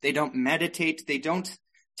foods. They don't meditate. They don't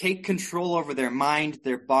take control over their mind,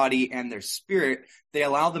 their body, and their spirit. They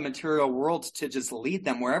allow the material world to just lead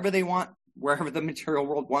them wherever they want, wherever the material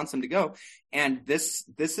world wants them to go. And this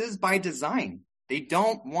is by design. They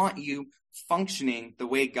don't want you functioning the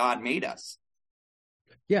way God made us.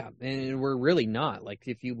 Yeah, and we're really not. Like,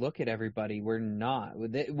 if you look at everybody, we're not.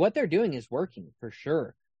 What they're doing is working, for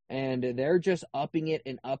sure. And they're just upping it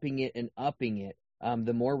and upping it and upping it.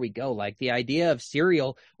 the more we go. Like the idea of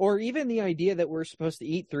cereal, or even the idea that we're supposed to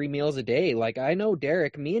eat 3 meals a day. Like I know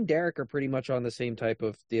me and Derek are pretty much on the same type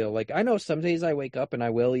of deal. Like I know some days I wake up and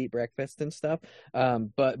I will eat breakfast and stuff.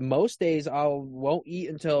 But most days I won't eat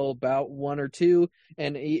until about 1 or 2.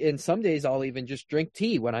 And some days I'll even just drink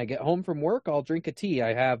tea. When I get home from work, I'll drink a tea.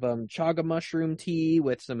 I have chaga mushroom tea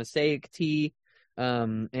with some acai tea,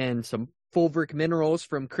 and some fulvic minerals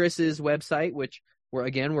from Chris's website, which we're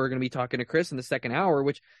going to be talking to Chris in the second hour,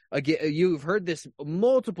 which again, you've heard this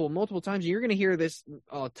multiple times. And you're going to hear this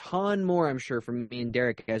a ton more, I'm sure, from me and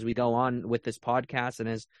Derek as we go on with this podcast. And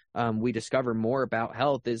as we discover more about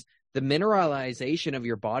health, is the mineralization of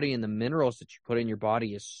your body and the minerals that you put in your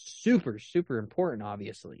body is super, super important,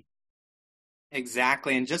 obviously.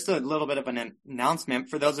 Exactly. And just a little bit of an announcement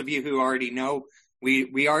for those of you who already know,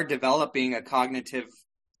 we are developing a cognitive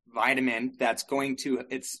vitamin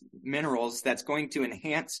it's minerals that's going to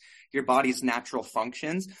enhance your body's natural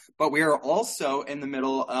functions. But we are also in the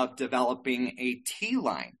middle of developing a tea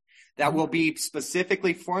line that will be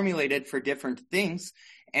specifically formulated for different things.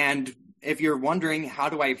 And if you're wondering, how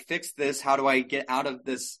do I fix this? How do I get out of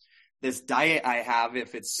this diet I have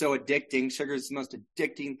if it's so addicting? Sugar is the most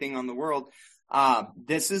addicting thing on the world.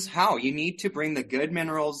 This is how you need to bring the good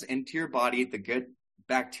minerals into your body, the good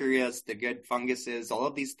bacteria, the good funguses, all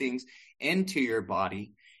of these things into your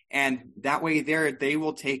body. And that way they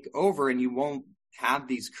will take over and you won't have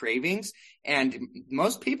these cravings. And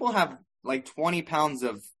most people have like 20 pounds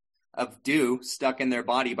of dew stuck in their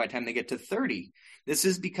body by the time they get to 30. This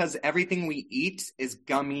is because everything we eat is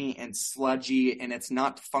gummy and sludgy and it's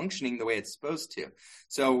not functioning the way it's supposed to.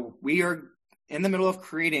 So we are in the middle of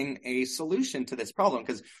creating a solution to this problem,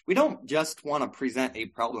 because we don't just want to present a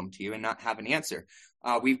problem to you and not have an answer.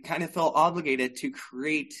 We kind of felt obligated to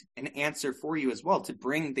create an answer for you as well, to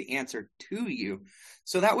bring the answer to you.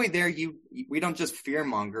 So that way we don't just fear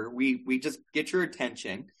monger. We just get your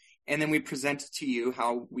attention, and then we present to you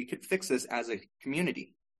how we could fix this as a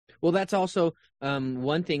community. Well, that's also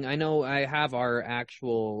one thing. I know I have our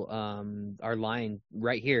actual our line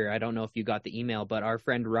right here. I don't know if you got the email, but our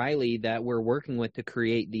friend Riley that we're working with to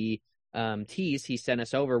create the teas he sent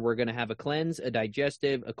us over, we're going to have a cleanse, a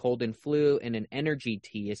digestive, a cold and flu, and an energy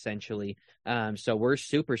tea, essentially. So we're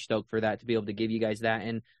super stoked for that, to be able to give you guys that.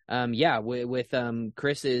 And with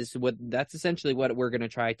Chris's, that's essentially what we're going to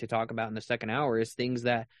try to talk about in the second hour, is things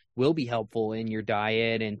that will be helpful in your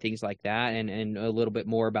diet and things like that, and a little bit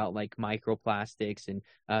more about like microplastics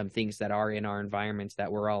and things that are in our environments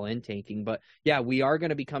that we're all intaking. But yeah, we are going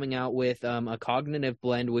to be coming out with a cognitive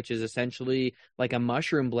blend, which is essentially like a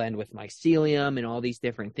mushroom blend with mycelium and all these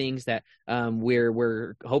different things that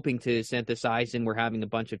we're hoping to synthesize, and we're having a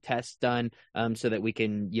bunch of tests done so that we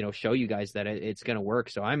can show you guys that it's going to work.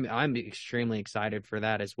 So I'm extremely excited for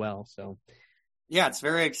that as well. So yeah, it's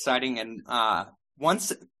very exciting. And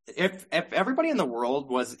if everybody in the world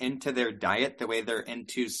was into their diet the way they're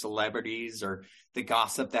into celebrities or the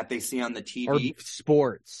gossip that they see on the TV. Or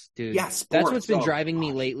sports, dude. Yeah, sports. That's what's been driving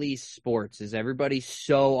me lately, sports, is everybody's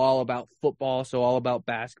so all about football, so all about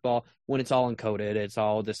basketball, when it's all encoded. It's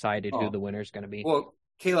all decided who the winner's going to be. Well,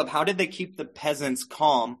 Caleb, how did they keep the peasants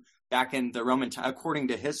calm back in the Roman time, according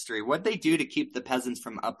to history? What did they do to keep the peasants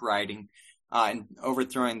from uprising and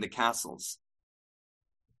overthrowing the castles?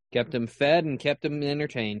 Kept them fed and kept them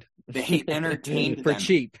entertained. They entertained for them.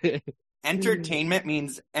 cheap. Entertainment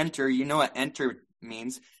means enter. You know what enter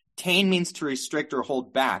means? Tain means to restrict or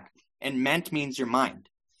hold back, and ment means your mind.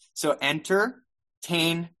 So enter,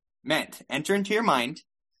 tain, ment. Enter into your mind,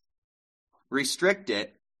 restrict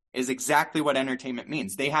it, is exactly what entertainment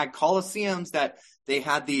means. They had coliseums that they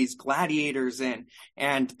had these gladiators in,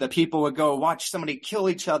 and the people would go watch somebody kill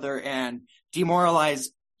each other and demoralize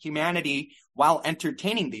humanity while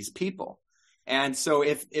entertaining these people. And so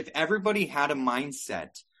if everybody had a mindset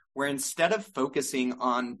where instead of focusing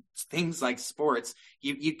on things like sports,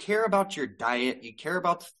 you care about your diet, you care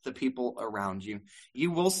about the people around you,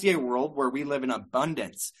 you will see a world where we live in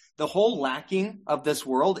abundance. The whole lacking of this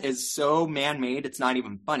world is so man-made, it's not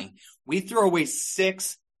even funny. We throw away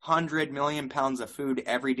 600 million pounds of food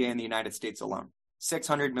every day in the United States alone.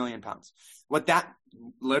 600 million pounds. What that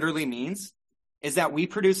literally means is that we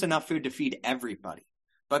produce enough food to feed everybody.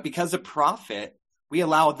 But because of profit, we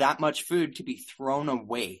allow that much food to be thrown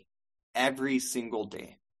away every single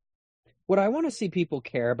day. What I want to see people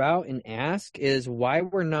care about and ask is why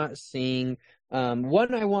we're not seeing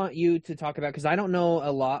one I want you to talk about, because I don't know a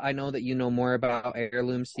lot. I know that you know more about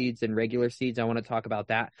heirloom seeds than regular seeds. I want to talk about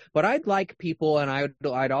that. But I'd like people, and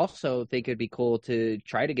I'd also think it'd be cool to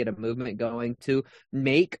try to get a movement going to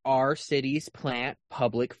make our cities plant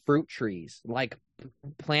public fruit trees, like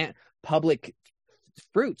plant public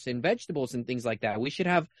fruits and vegetables and things like that. We should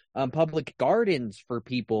have public gardens for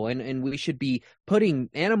people, and we should be putting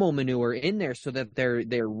animal manure in there so that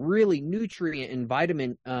they're really nutrient and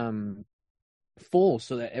vitamin full,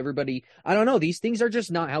 so that everybody, I don't know, these things are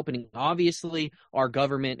just not helping. Obviously our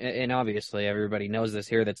government, and obviously everybody knows this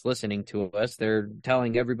here that's listening to us, they're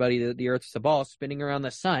telling everybody that the earth's a ball spinning around the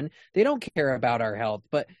sun. They don't care about our health.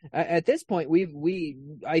 But at this point,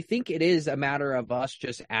 I think it is a matter of us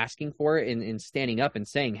just asking for it and standing up and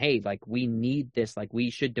saying, hey, like, we need this, like, we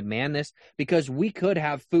should demand this, because we could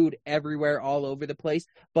have food everywhere all over the place.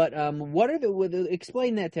 But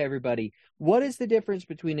explain that to everybody. What is the difference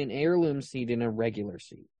between an heirloom seed and a regular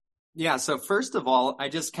seed? Yeah, so first of all, I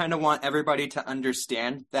just kind of want everybody to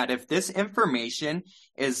understand that if this information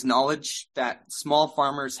is knowledge that small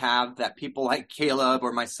farmers have, that people like Caleb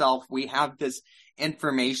or myself, we have this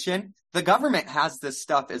information, the government has this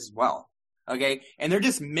stuff as well, okay? And they're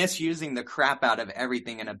just misusing the crap out of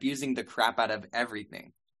everything and abusing the crap out of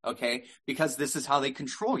everything, okay? Because this is how they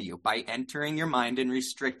control you, by entering your mind and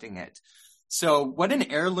restricting it. So what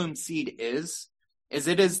an heirloom seed is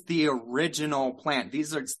it is the original plant.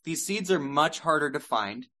 These seeds are much harder to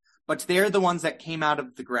find, but they're the ones that came out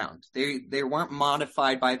of the ground. They weren't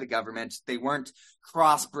modified by the government. They weren't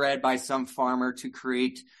crossbred by some farmer to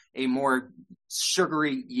create a more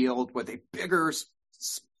sugary yield with a bigger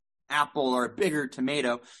apple or a bigger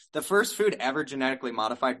tomato. The first food ever genetically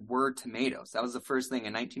modified were tomatoes. That was the first thing.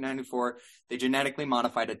 In 1994, they genetically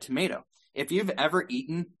modified a tomato. If you've ever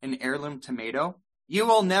eaten an heirloom tomato, you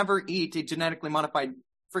will never eat a genetically modified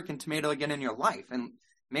freaking tomato again in your life. And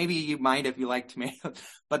maybe you might if you like tomatoes,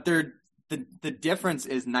 but the difference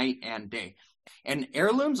is night and day. And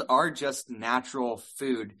heirlooms are just natural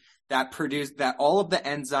food that produce that all of the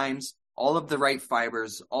enzymes, all of the right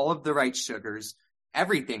fibers, all of the right sugars,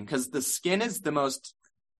 everything, because the skin is the most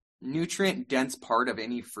nutrient dense part of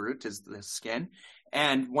any fruit, is the skin.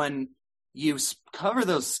 And when you cover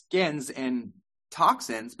those skins in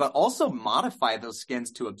toxins, but also modify those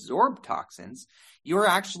skins to absorb toxins, you're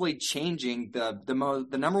actually changing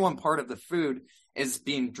the number one part of the food is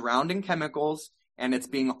being drowned in chemicals, and it's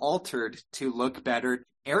being altered to look better.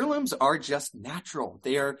 Heirlooms are just natural.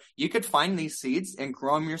 You could find these seeds and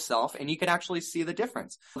grow them yourself, and you could actually see the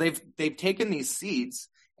difference. They've taken these seeds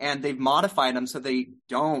and they've modified them so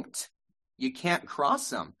you can't cross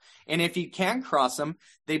them. And if you can cross them,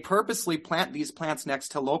 they purposely plant these plants next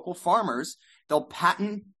to local farmers. They'll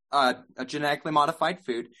patent a genetically modified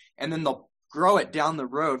food, and then they'll grow it down the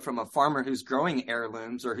road from a farmer who's growing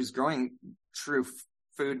heirlooms or who's growing true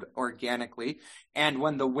food organically. And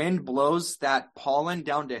when the wind blows that pollen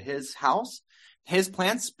down to his house, his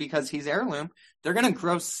plants, because he's heirloom, they're going to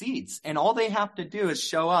grow seeds. And all they have to do is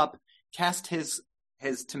show up, test his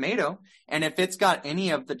tomato, and if it's got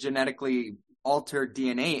any of the genetically altered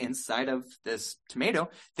DNA inside of this tomato,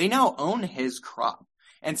 they now own his crop.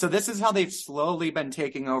 And so this is how they've slowly been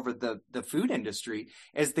taking over the food industry,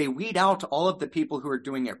 is they weed out all of the people who are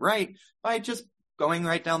doing it right by just going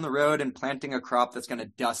right down the road and planting a crop that's going to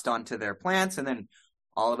dust onto their plants. And then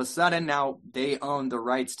all of a sudden now they own the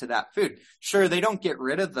rights to that food. Sure, they don't get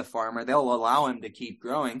rid of the farmer. They'll allow him to keep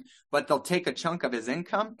growing, but they'll take a chunk of his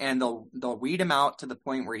income and they'll weed him out to the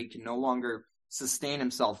point where he can no longer sustain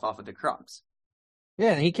himself off of the crops.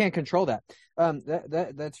 Yeah, and he can't control that.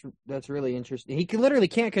 That's really interesting. He literally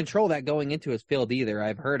can't control that going into his field either.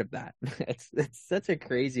 I've heard of that. It's such a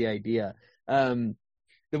crazy idea.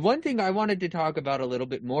 The one thing I wanted to talk about a little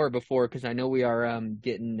bit more before, because I know we are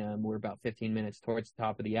we're about 15 minutes towards the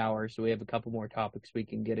top of the hour, so we have a couple more topics we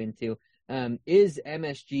can get into, is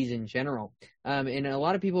MSGs in general. And a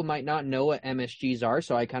lot of people might not know what MSGs are,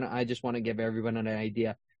 so I just want to give everyone an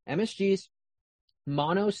idea. MSGs,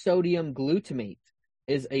 monosodium glutamate,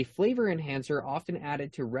 is a flavor enhancer often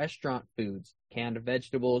added to restaurant foods, canned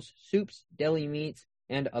vegetables, soups, deli meats,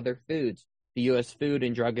 and other foods. The U.S. Food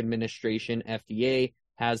and Drug Administration, FDA,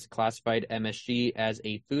 has classified MSG as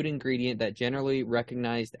a food ingredient that generally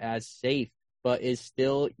recognized as safe, but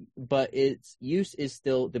its use is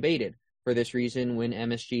still debated. For this reason, when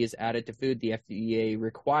MSG is added to food, the FDA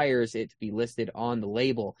requires it to be listed on the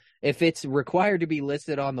label. If it's required to be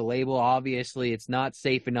listed on the label, obviously it's not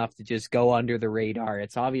safe enough to just go under the radar.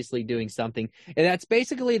 It's obviously doing something. And that's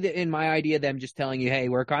basically, in my idea, them just telling you, hey,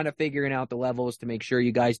 we're kind of figuring out the levels to make sure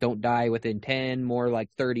you guys don't die within 10, more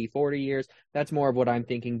like 30, 40 years. That's more of what I'm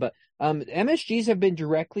thinking. But MSGs have been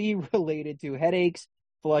directly related to headaches,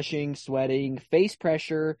 flushing, sweating, face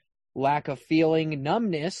pressure, lack of feeling,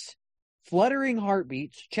 numbness, fluttering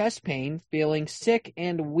heartbeats, chest pain, feeling sick,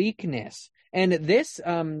 and weakness. And this,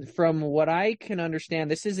 from what I can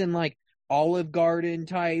understand, this is in like Olive Garden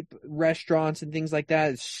type restaurants and things like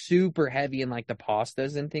that. It's super heavy in like the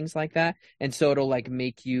pastas and things like that. And so it'll like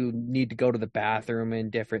make you need to go to the bathroom and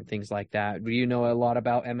different things like that. Do you know a lot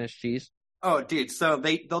about MSGs? Oh, dude. So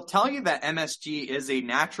they'll tell you that MSG is a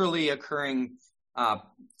naturally occurring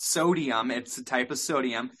sodium. It's a type of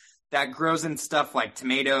sodium that grows in stuff like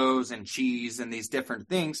tomatoes and cheese and these different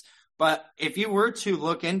things. But if you were to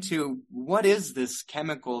look into what is this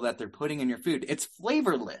chemical that they're putting in your food, it's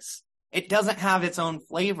flavorless. It doesn't have its own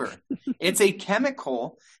flavor. It's a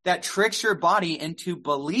chemical that tricks your body into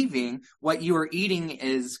believing what you are eating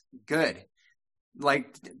is good.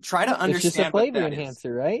 Like, try to understand. It's just a flavor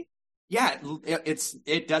enhancer, right? Yeah,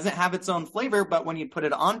 it doesn't have its own flavor, but when you put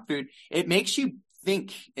it on food, it makes you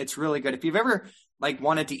think it's really good. If you've ever like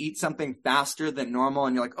wanted to eat something faster than normal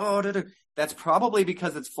and you're like, oh, that's probably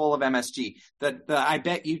because it's full of MSG. I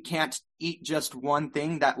bet you can't eat just one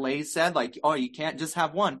thing that Lay's said, like, oh, you can't just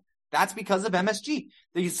have one. That's because of MSG.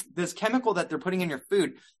 This chemical that they're putting in your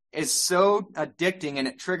food is so addicting, and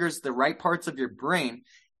it triggers the right parts of your brain.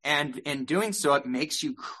 And in doing so, it makes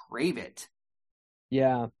you crave it.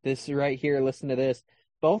 Yeah, this right here, listen to this.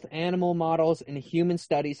 Both animal models and human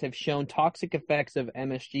studies have shown toxic effects of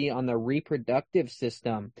MSG on the reproductive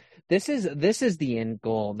system. This is the end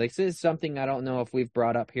goal. This is something I don't know if we've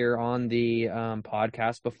brought up here on the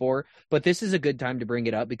podcast before, but this is a good time to bring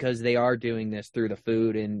it up because they are doing this through the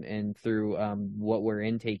food and through what we're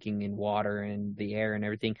intaking in water and the air and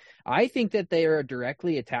everything. I think that they are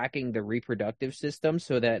directly attacking the reproductive system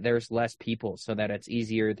so that there's less people, so that it's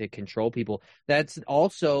easier to control people. That's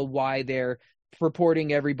also why they're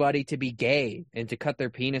purporting everybody to be gay and to cut their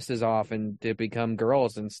penises off and to become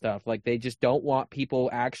girls and stuff. Like, they just don't want people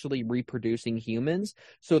actually reproducing humans,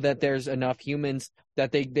 so that there's enough humans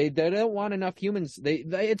that they don't want enough humans.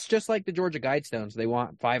 It's just like the Georgia Guidestones. They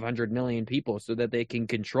want 500 million people so that they can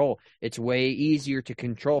control. It's way easier to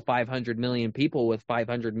control 500 million people with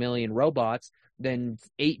 500 million robots than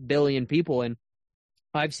 8 billion people. And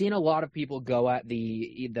I've seen a lot of people go at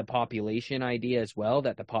the population idea as well,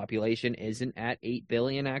 that the population isn't at 8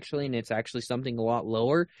 billion actually, and it's actually something a lot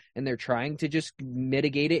lower, and they're trying to just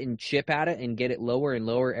mitigate it and chip at it and get it lower and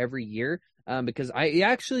lower every year. Because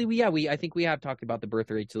I think we have talked about the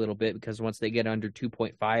birth rates a little bit, because once they get under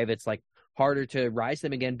 2.5, it's like harder to rise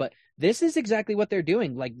them again. But this is exactly what they're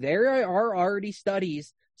doing. Like, there are already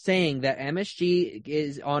studies saying that MSG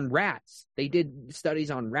is on rats. They did studies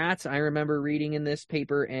on rats, I remember reading in this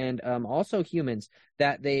paper, and also humans,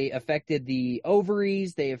 that they affected the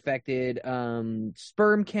ovaries, they affected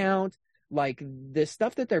sperm count. Like, the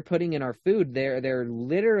stuff that they're putting in our food, they're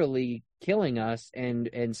literally killing us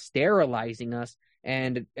and sterilizing us,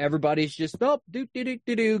 and everybody's just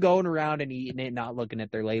going around and eating it, not looking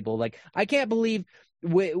at their label. Like, I can't believe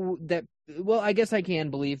that. Well, I guess I can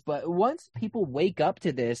believe, but once people wake up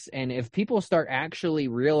to this, and if people start actually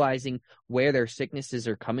realizing where their sicknesses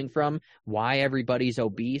are coming from, why everybody's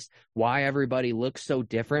obese, why everybody looks so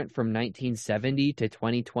different from 1970 to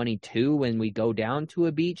 2022 when we go down to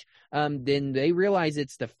a beach, then they realize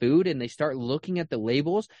it's the food, and they start looking at the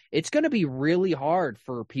labels. It's going to be really hard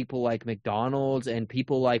for people like McDonald's and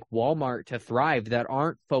people like Walmart to thrive that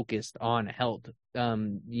aren't focused on health,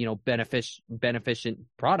 beneficent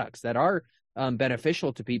products that are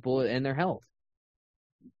beneficial to people and their health.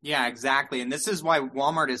 Yeah, exactly. And this is why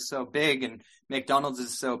Walmart is so big and McDonald's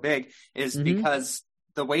is so big, is because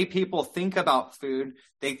the way people think about food,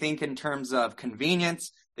 they think in terms of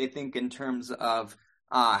convenience. They think in terms of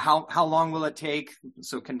how long will it take?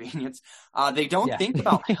 So convenience. They don't think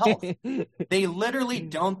about health. They literally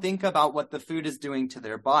don't think about what the food is doing to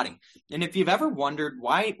their body. And if you've ever wondered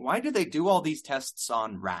why do they do all these tests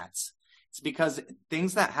on rats? It's because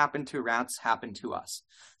things that happen to rats happen to us.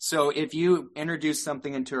 So if you introduce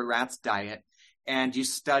something into a rat's diet and you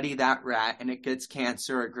study that rat and it gets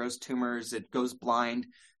cancer, it grows tumors, it goes blind,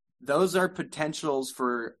 those are potentials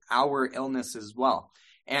for our illness as well.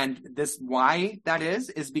 And why that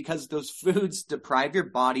is because those foods deprive your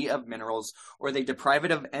body of minerals, or they deprive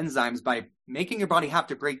it of enzymes by making your body have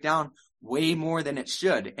to break down way more than it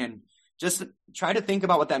should. And just try to think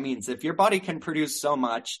about what that means. If your body can produce so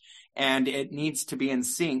much and it needs to be in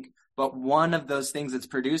sync, but one of those things it's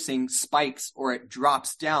producing spikes or it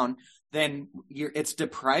drops down, then it's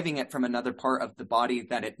depriving it from another part of the body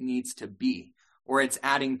that it needs to be, or it's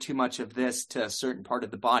adding too much of this to a certain part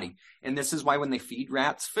of the body. And this is why when they feed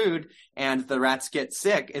rats food and the rats get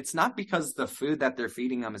sick, it's not because the food that they're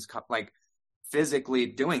feeding them is like physically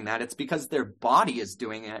doing that. It's because their body is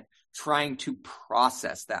doing it, trying to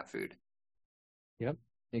process that food. Yep.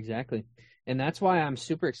 Exactly. And that's why I'm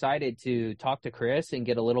super excited to talk to Chris and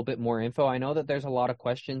get a little bit more info. I know that there's a lot of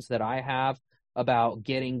questions that I have about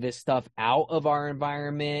getting this stuff out of our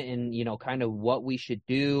environment and, kind of what we should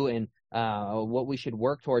do and what we should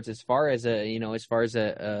work towards as far as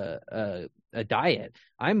a diet.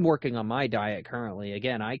 I'm working on my diet currently.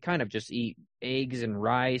 Again, I kind of just eat eggs and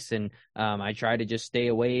rice, and I try to just stay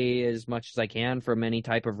away as much as I can from any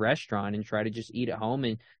type of restaurant and try to just eat at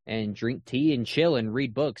home and drink tea and chill and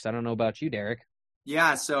read books. I don't know about you, Derek.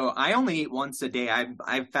 Yeah, so I only eat once a day.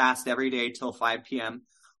 I fast every day till 5 p.m.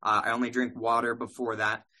 I only drink water before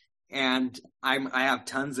that. And I have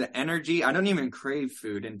tons of energy. I don't even crave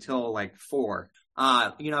food until like 4.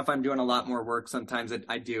 If I'm doing a lot more work, sometimes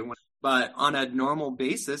I do. But on a normal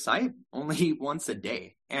basis, I only eat once a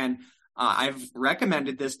day. And I've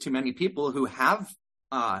recommended this to many people who have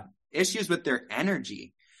issues with their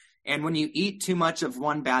energy. And when you eat too much of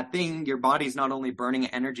one bad thing, your body's not only burning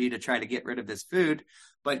energy to try to get rid of this food,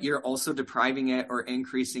 but you're also depriving it or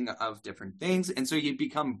increasing of different things. And so you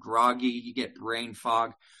become groggy, you get brain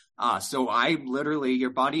fog. So your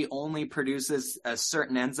body only produces a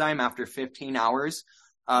certain enzyme after 15 hours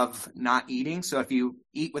of not eating. So if you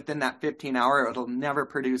eat within that 15 hour, it'll never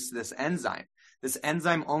produce this enzyme. This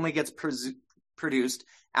enzyme only gets produced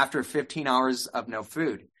after 15 hours of no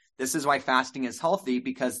food. This is why fasting is healthy,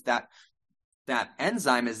 because that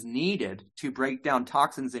enzyme is needed to break down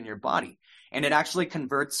toxins in your body. And it actually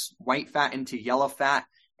converts white fat into yellow fat.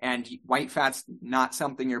 And white fat's not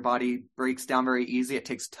something your body breaks down very easy. It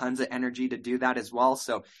takes tons of energy to do that as well.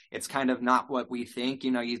 So it's kind of not what we think.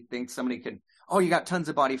 You think somebody could, oh, you got tons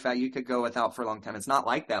of body fat, you could go without for a long time. It's not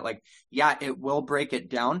like that. Like, yeah, it will break it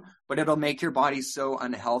down, but it'll make your body so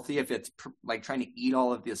unhealthy if it's like trying to eat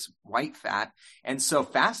all of this white fat. And so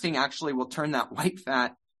fasting actually will turn that white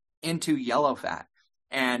fat into yellow fat.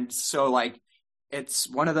 And so it's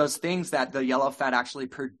one of those things that the yellow fat actually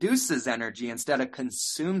produces energy instead of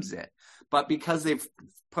consumes it. But because they've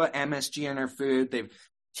put MSG in our food,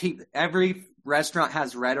 every restaurant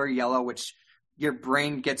has red or yellow, which your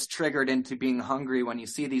brain gets triggered into being hungry when you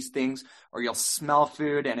see these things, or you'll smell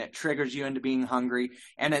food and it triggers you into being hungry.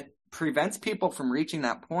 And it prevents people from reaching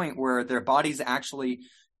that point where their body's actually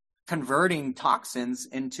converting toxins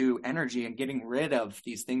into energy and getting rid of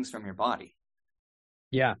these things from your body.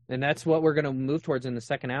 Yeah, and that's what we're going to move towards in the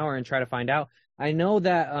second hour and try to find out. I know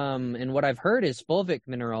that, and what I've heard is fulvic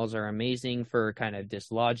minerals are amazing for kind of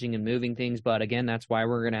dislodging and moving things. But again, that's why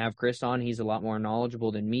we're going to have Chris on. He's a lot more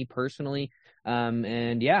knowledgeable than me personally.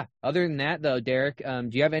 And yeah, other than that, though, Derek, do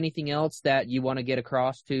you have anything else that you want to get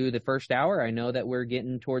across to the first hour? I know that we're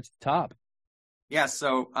getting towards the top. Yeah,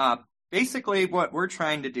 so basically what we're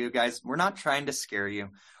trying to do, guys, we're not trying to scare you.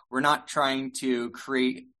 We're not trying to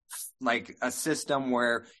create like a system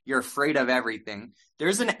where you're afraid of everything.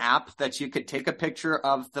 There's an app that you could take a picture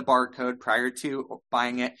of the barcode prior to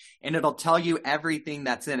buying it, and it'll tell you everything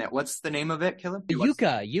that's in it. What's the name of it, Caleb?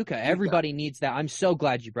 Yuka. Everybody needs that. I'm so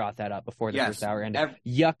glad you brought that up before the first hour ended.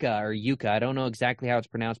 Yuka. I don't know exactly how it's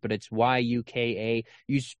pronounced, but it's Yuka.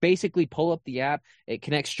 You basically pull up the app. It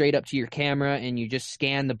connects straight up to your camera, and you just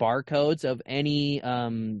scan the barcodes of any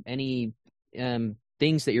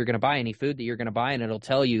things that you're going to buy, any food that you're going to buy, and it'll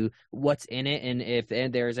tell you what's in it. And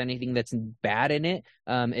if there's anything that's bad in it,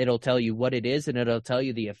 it'll tell you what it is, and it'll tell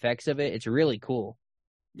you the effects of it. It's really cool.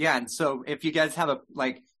 Yeah. And so if you guys have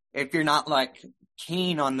if you're not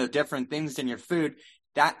keen on the different things in your food,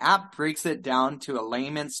 that app breaks it down to a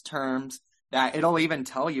layman's terms that it'll even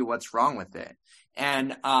tell you what's wrong with it.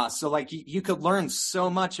 And so you could learn so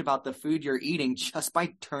much about the food you're eating just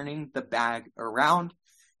by turning the bag around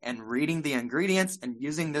and reading the ingredients and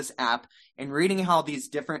using this app and reading how these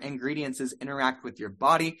different ingredients interact with your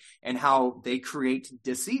body and how they create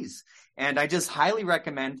disease. And I just highly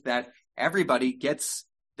recommend that everybody gets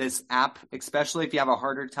this app, especially if you have a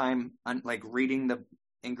harder time reading the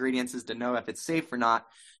ingredients to know if it's safe or not.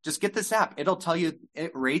 Just get this app. It'll tell you, it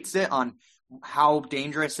rates it on how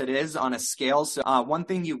dangerous it is on a scale. So one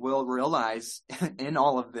thing you will realize in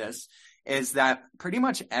all of this is that pretty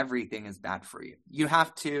much everything is bad for you. You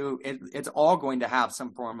have to, it's all going to have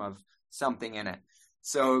some form of something in it.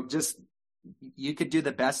 So just, you could do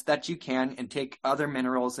the best that you can and take other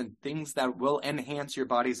minerals and things that will enhance your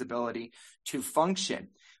body's ability to function.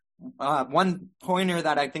 One pointer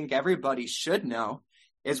that I think everybody should know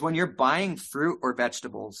is when you're buying fruit or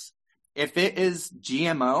vegetables, if it is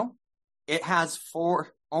GMO, it has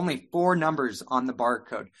only 4 numbers on the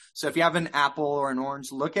barcode. So if you have an apple or an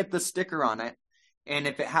orange, look at the sticker on it. And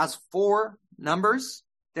if it has 4 numbers,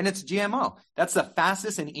 then it's GMO. That's the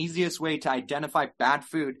fastest and easiest way to identify bad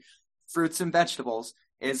food, fruits and vegetables,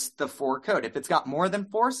 is the 4 code. If it's got more than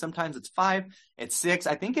 4, sometimes it's 5, it's 6.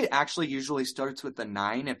 I think it actually usually starts with the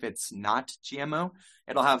 9 if it's not GMO.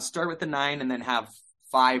 It'll start with the 9 and then have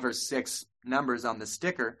 5 or 6 numbers on the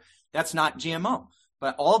sticker. That's not GMO.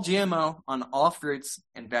 But all GMO on all fruits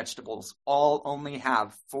and vegetables all only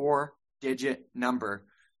have 4-digit number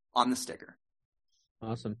on the sticker.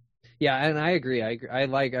 Awesome. Yeah, and I agree. I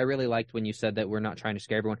really liked when you said that we're not trying to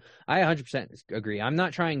scare everyone. I 100% agree. I'm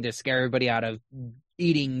not trying to scare everybody out of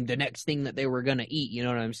eating the next thing that they were going to eat. You know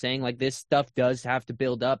what I'm saying? Like, this stuff does have to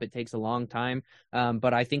build up. It takes a long time.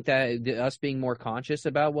 But I think that us being more conscious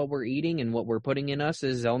about what we're eating and what we're putting in us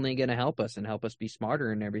is only going to help us and help us be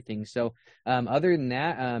smarter and everything. So other than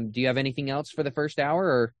that, do you have anything else for the first hour?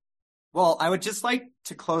 Or? Well, I would just like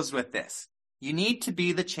to close with this. You need to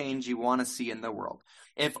be the change you want to see in the world.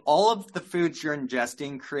 If all of the foods you're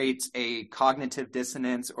ingesting creates a cognitive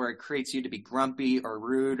dissonance, or it creates you to be grumpy or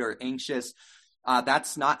rude or anxious,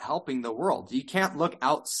 that's not helping the world. You can't look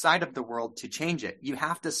outside of the world to change it. You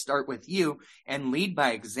have to start with you and lead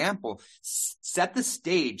by example. Set the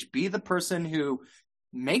stage. Be the person who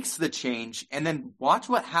makes the change, and then watch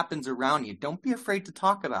what happens around you. Don't be afraid to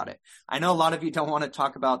talk about it. I know a lot of you don't want to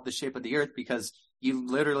talk about the shape of the earth because you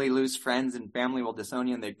literally lose friends and family will disown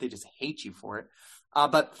you and they just hate you for it.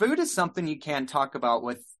 But food is something you can talk about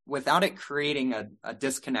without it creating a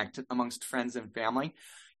disconnect amongst friends and family.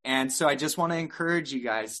 And so I just want to encourage you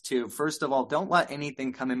guys to, first of all, don't let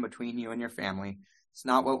anything come in between you and your family. It's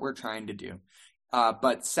not what we're trying to do.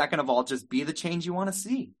 But second of all, just be the change you want to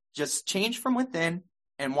see. Just change from within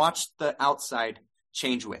and watch the outside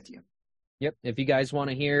change with you. Yep. If you guys want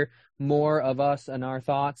to hear more of us and our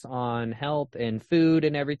thoughts on health and food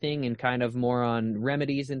and everything, and kind of more on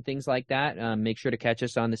remedies and things like that, make sure to catch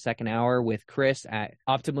us on the second hour with Chris at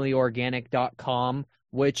optimallyorganic.com,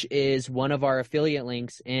 which is one of our affiliate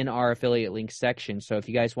links in our affiliate links section. So if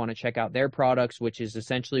you guys want to check out their products, which is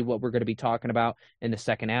essentially what we're going to be talking about in the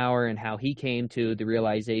second hour, and how he came to the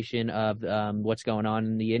realization of what's going on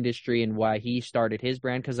in the industry and why he started his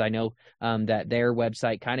brand, because I know that their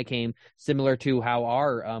website kind of came similar to how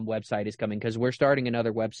our website is coming, because we're starting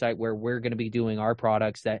another website where we're going to be doing our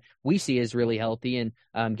products that we see as really healthy and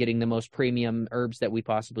getting the most premium herbs that we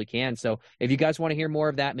possibly can. So if you guys want to hear more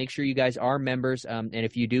of that, make sure you guys are members. And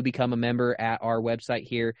if you do become a member at our website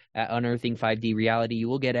here at Unearthing 5D Reality, you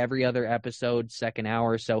will get every other episode, second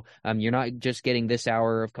hour. So you're not just getting this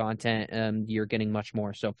hour of content, you're getting much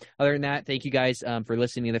more. So other than that, thank you guys for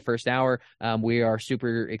listening to the first hour. We are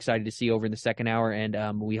super excited to see you over in the second hour,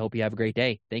 and we hope you have a great day. Thank